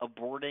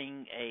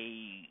aborting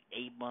a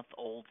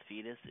 8-month-old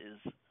fetus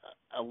is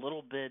a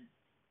little bit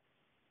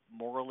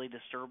morally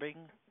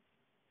disturbing?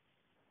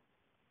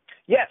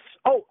 Yes.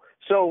 Oh,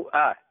 so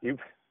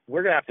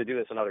we're going to have to do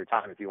this another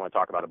time if you want to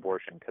talk about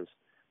abortion, because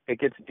it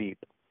gets deep.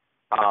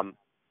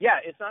 Yeah,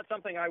 it's not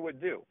something I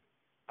would do.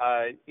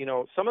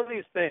 Some of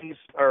these things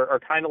are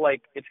kind of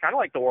like, it's kind of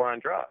like the war on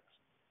drugs.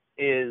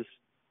 You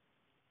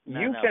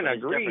can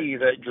agree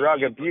that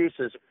drug abuse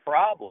is a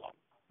problem,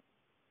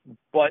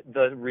 but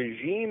the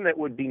regime that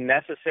would be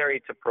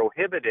necessary to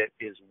prohibit it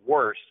is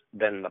worse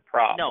than the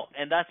problem. No,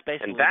 and that's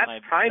basically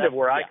kind of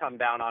where I come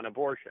down on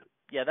abortion.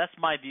 Yeah, that's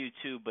my view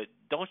too, but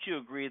don't you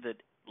agree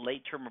that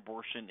late-term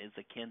abortion is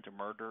akin to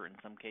murder in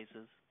some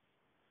cases?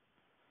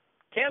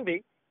 Can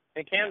be.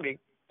 It can be.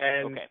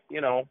 And,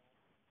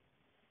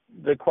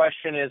 the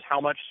question is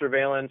how much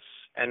surveillance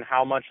and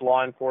how much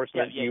law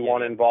enforcement do you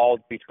want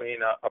involved between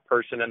a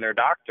person and their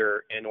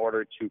doctor in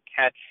order to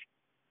catch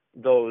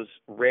those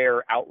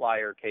rare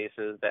outlier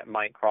cases that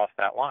might cross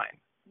that line?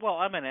 Well,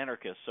 I'm an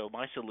anarchist, so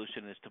my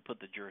solution is to put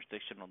the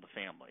jurisdiction on the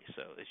family.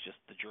 So it's just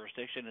the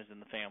jurisdiction is in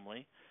the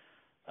family.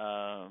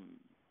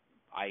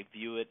 I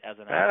view it as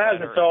an outsider.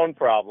 That has its own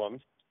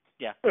problems.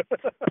 Yeah,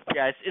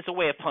 yeah, it's a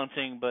way of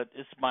punting, but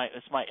it's my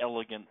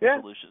elegant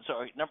solution.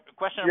 So,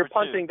 question number You're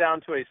punting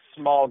down to a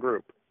small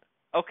group.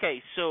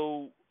 Okay,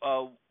 so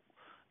what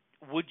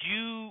would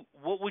you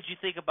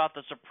think about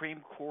the Supreme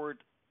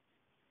Court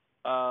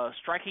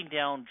striking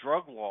down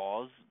drug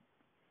laws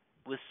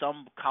with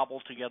some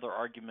cobbled together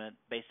argument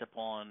based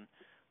upon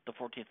the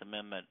 14th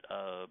Amendment,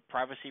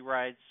 privacy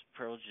rights,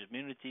 privileged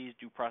immunities,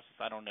 due process?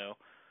 I don't know.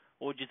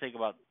 What would you think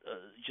about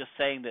just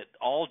saying that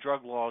all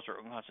drug laws are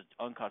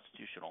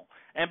unconstitutional?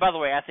 And by the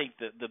way, I think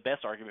the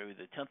best argument would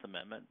be the 10th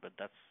Amendment, but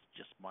that's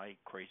just my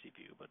crazy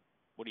view. But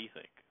what do you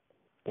think?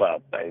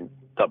 Well,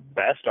 the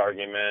best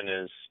argument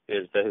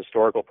is the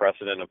historical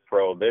precedent of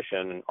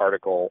prohibition,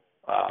 Article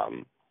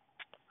 2,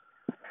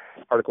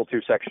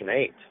 Section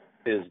 8,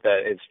 is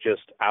that it's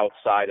just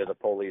outside of the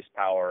police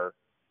power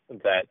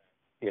that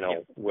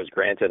was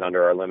granted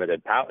under our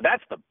limited power.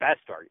 That's the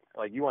best argument.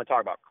 Like, you want to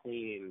talk about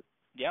clean.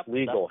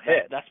 Legal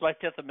hit. That's my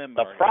 10th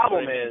Amendment. The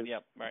problem is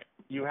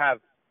you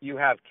have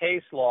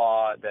case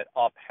law that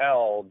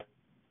upheld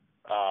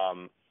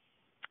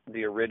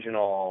the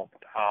original.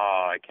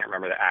 I can't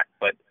remember the act,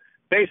 but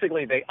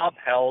basically they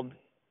upheld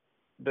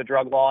the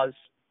drug laws,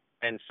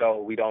 and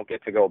so we don't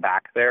get to go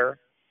back there.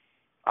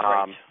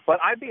 But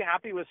I'd be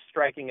happy with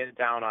striking it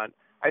down on.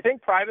 I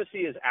think privacy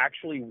is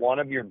actually one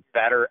of your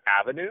better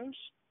avenues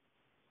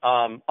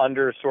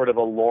under sort of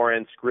a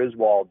Lawrence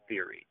Griswold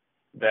theory,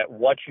 that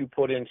what you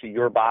put into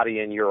your body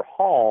and your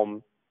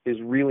home is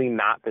really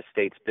not the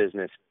state's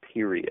business,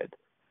 period.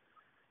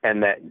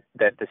 And that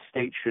the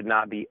state should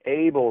not be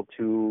able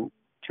to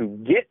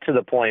get to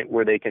the point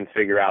where they can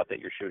figure out that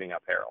you're shooting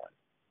up heroin.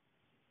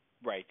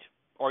 Right.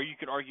 Or you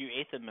could argue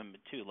Eighth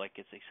Amendment, too, like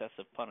it's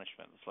excessive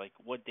punishment. It's like,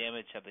 what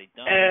damage have they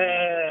done?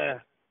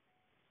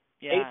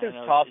 Eighth is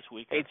tough.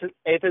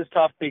 Eighth is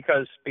tough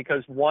because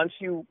once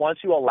you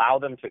allow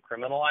them to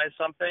criminalize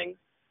something,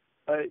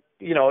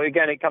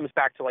 again, it comes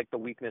back to like the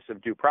weakness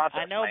of due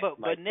process. I know, but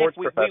my Nick, sports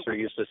professor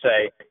used to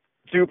say,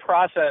 due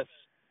process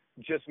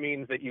just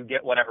means that you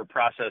get whatever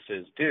process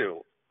is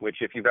due, which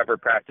if you've ever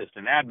practiced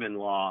an admin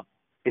law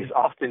is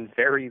often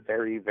very,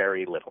 very,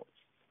 very little.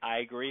 I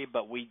agree,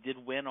 but we did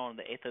win on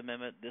the Eighth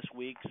Amendment this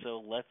week,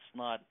 so let's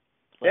not.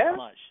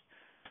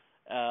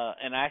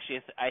 And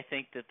actually, I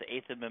think that the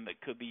Eighth Amendment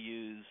could be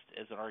used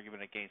as an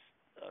argument against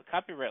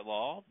copyright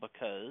law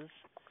because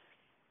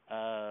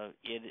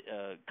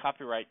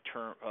copyright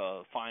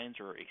fines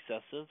are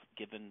excessive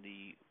given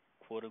the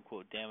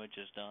quote-unquote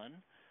damages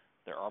done.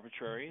 They're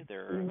arbitrary.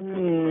 They're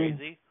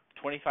crazy.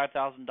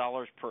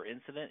 $25,000 per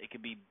incident. It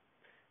could be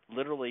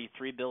literally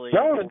 $3 billion.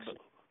 No,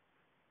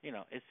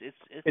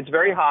 it's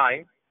very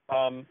high.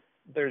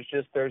 There's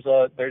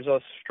a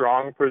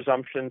strong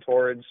presumption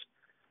towards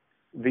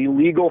the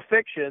legal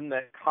fiction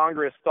that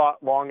Congress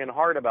thought long and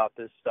hard about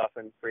this stuff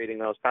and creating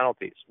those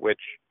penalties, which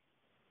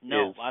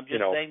I'm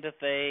just saying that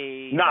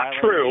they not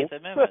true. The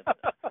Eighth Amendment.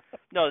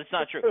 No, it's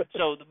not true.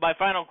 So my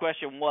final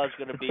question was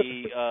going to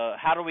be,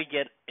 how do we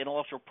get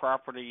intellectual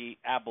property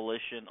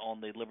abolition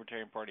on the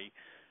Libertarian Party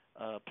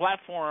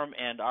platform?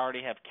 And I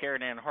already have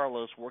Karen Ann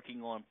Harlos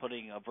working on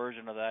putting a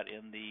version of that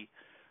in the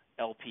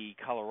LP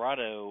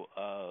Colorado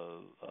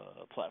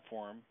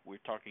platform. We're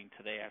talking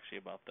today actually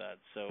about that.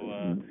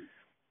 So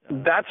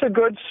that's a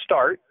good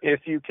start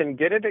if you can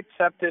get it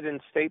accepted in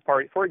state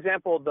party. For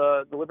example,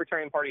 the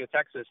Libertarian Party of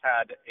Texas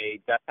had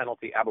a death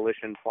penalty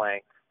abolition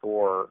plank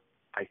for,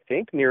 I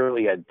think,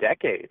 nearly a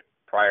decade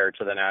prior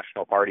to the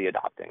National Party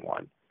adopting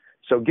one.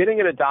 So getting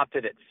it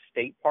adopted at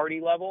state party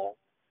level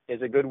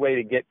is a good way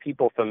to get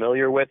people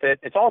familiar with it.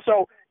 It's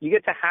also, you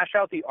get to hash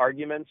out the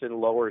arguments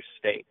in lower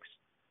stakes.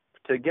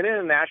 To get in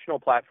a national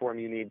platform,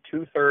 you need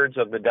 2/3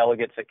 of the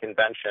delegates at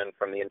convention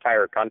from the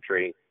entire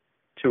country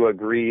to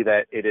agree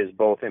that it is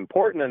both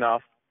important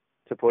enough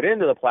to put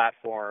into the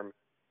platform,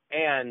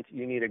 and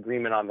you need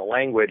agreement on the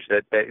language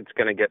that it's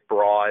going to get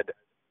broad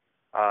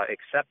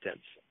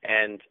acceptance.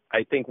 And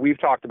I think we've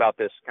talked about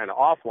this kind of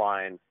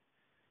offline.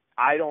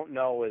 I don't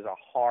know as a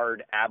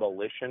hard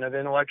abolition of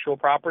intellectual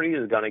property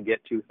is going to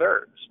get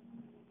 2/3.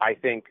 I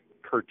think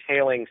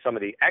curtailing some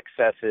of the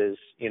excesses,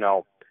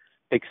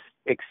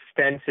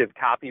 extensive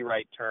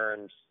copyright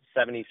terms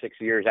 76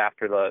 years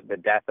after the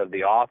death of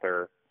the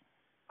author,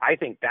 I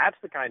think that's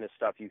the kind of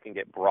stuff you can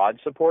get broad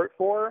support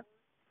for.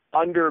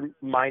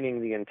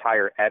 Undermining the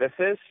entire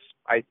edifice,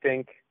 I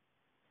think,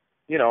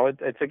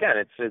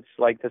 it's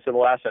like the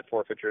civil asset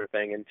forfeiture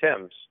thing in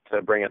Tim's,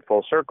 to bring it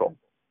full circle.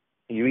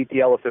 You eat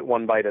the elephant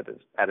one bite at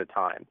a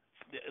time.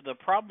 The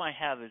problem I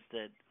have is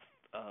that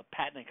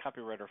patent and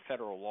copyright are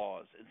federal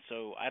laws, and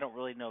so I don't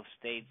really know if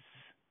states.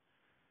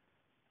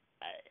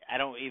 I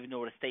don't even know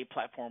what a state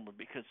platform would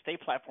be, because state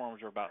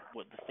platforms are about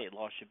what the state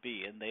law should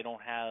be, and they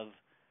don't have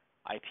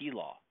IP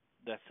law.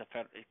 That's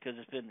because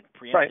it's been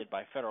preempted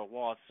by federal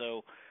law.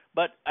 So,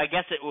 but I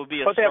guess it would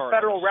be a. But they have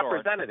federal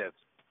representatives.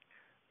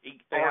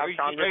 They have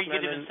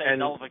congressmen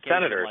and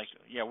senators. Like,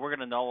 we're going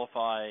to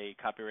nullify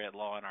copyright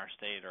law in our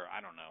state, or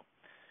I don't know.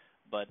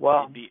 But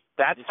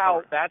that's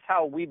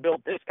how we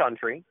built this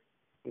country,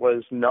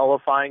 was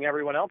nullifying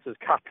everyone else's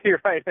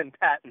copyright and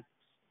patents.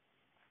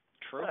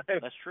 True,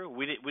 that's true.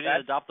 We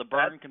didn't adopt the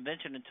Berne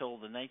Convention until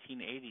the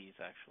 1980s,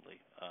 actually.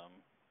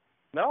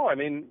 No, I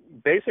mean,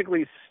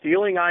 basically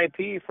stealing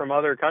IP from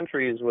other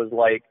countries was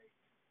like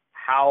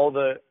how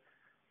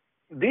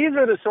these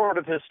are the sort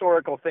of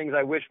historical things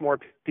I wish more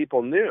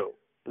people knew,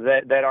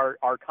 that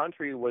our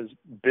country was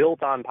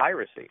built on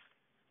piracy,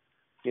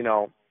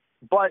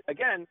 But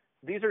again,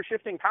 these are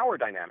shifting power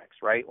dynamics,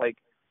 right? Like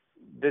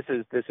this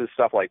is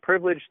stuff like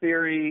privilege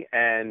theory,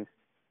 and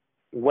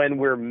when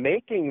we're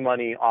making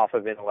money off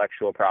of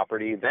intellectual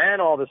property, then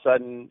all of a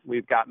sudden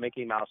we've got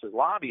Mickey Mouse's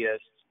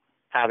lobbyists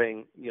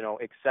having,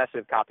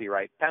 excessive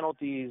copyright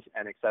penalties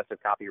and excessive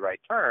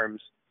copyright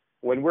terms.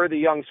 When we're the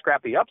young,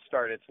 scrappy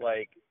upstart, it's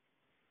like,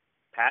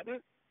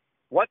 patent?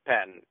 What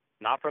patent?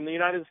 Not from the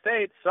United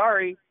States.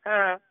 Sorry.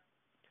 And,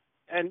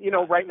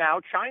 right now,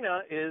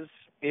 China is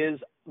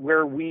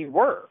where we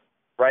were,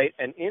 right?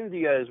 And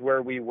India is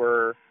where we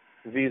were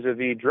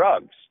vis-a-vis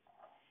drugs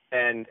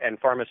and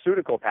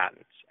pharmaceutical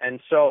patents. And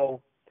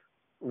so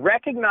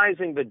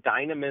recognizing the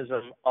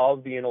dynamism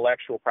of the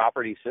intellectual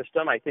property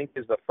system, I think,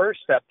 is the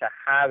first step to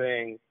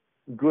having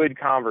good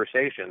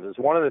conversations. It's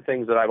one of the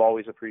things that I've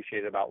always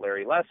appreciated about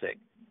Larry Lessig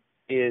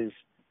is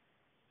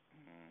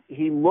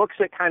he looks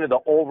at kind of the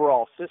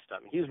overall system.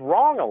 He's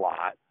wrong a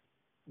lot,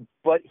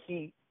 but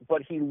he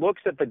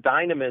looks at the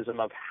dynamism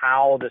of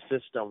how the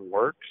system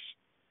works,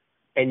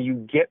 and you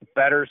get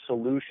better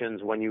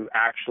solutions when you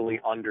actually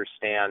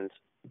understand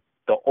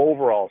the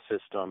overall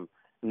system,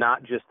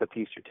 not just the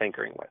piece you're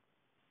tinkering with.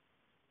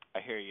 I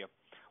hear you.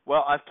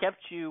 Well, I've kept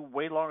you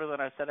way longer than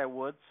I said I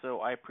would,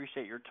 so I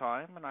appreciate your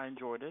time and I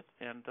enjoyed it.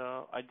 And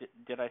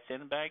did I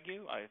sandbag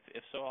you?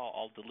 If so,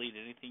 I'll delete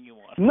anything you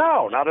want.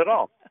 No, not at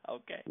all.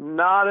 Okay.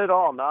 Not at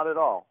all. Not at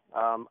all.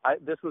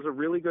 This was a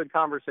really good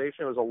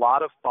conversation. It was a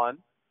lot of fun.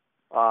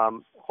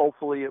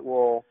 Hopefully, it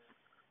will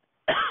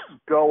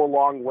go a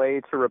long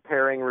way to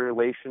repairing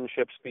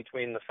relationships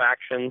between the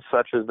factions,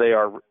 such as they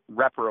are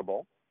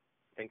reparable.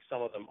 I think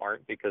some of them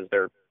aren't because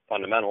they're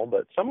fundamental,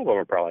 but some of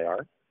them probably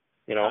are.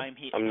 You know,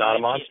 I'm not a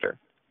monster.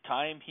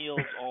 Time heals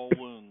all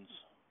wounds.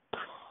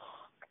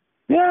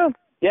 Yeah,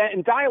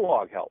 and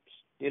dialogue helps.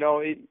 You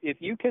know, if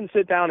you can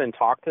sit down and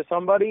talk to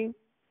somebody,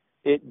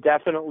 it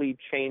definitely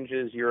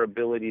changes your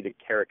ability to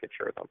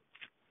caricature them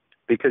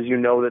because you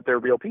know that they're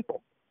real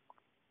people.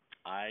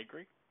 I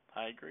agree.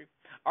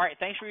 All right,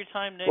 thanks for your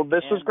time, Nick. Well,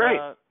 this was great.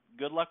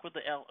 Good luck with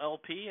the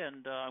LP,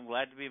 and I'm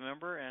glad to be a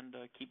member, and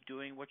keep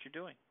doing what you're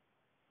doing.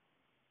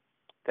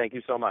 Thank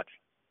you so much.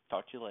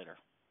 Talk to you later.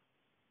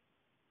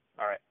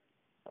 All right.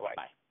 Bye-bye.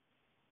 Bye.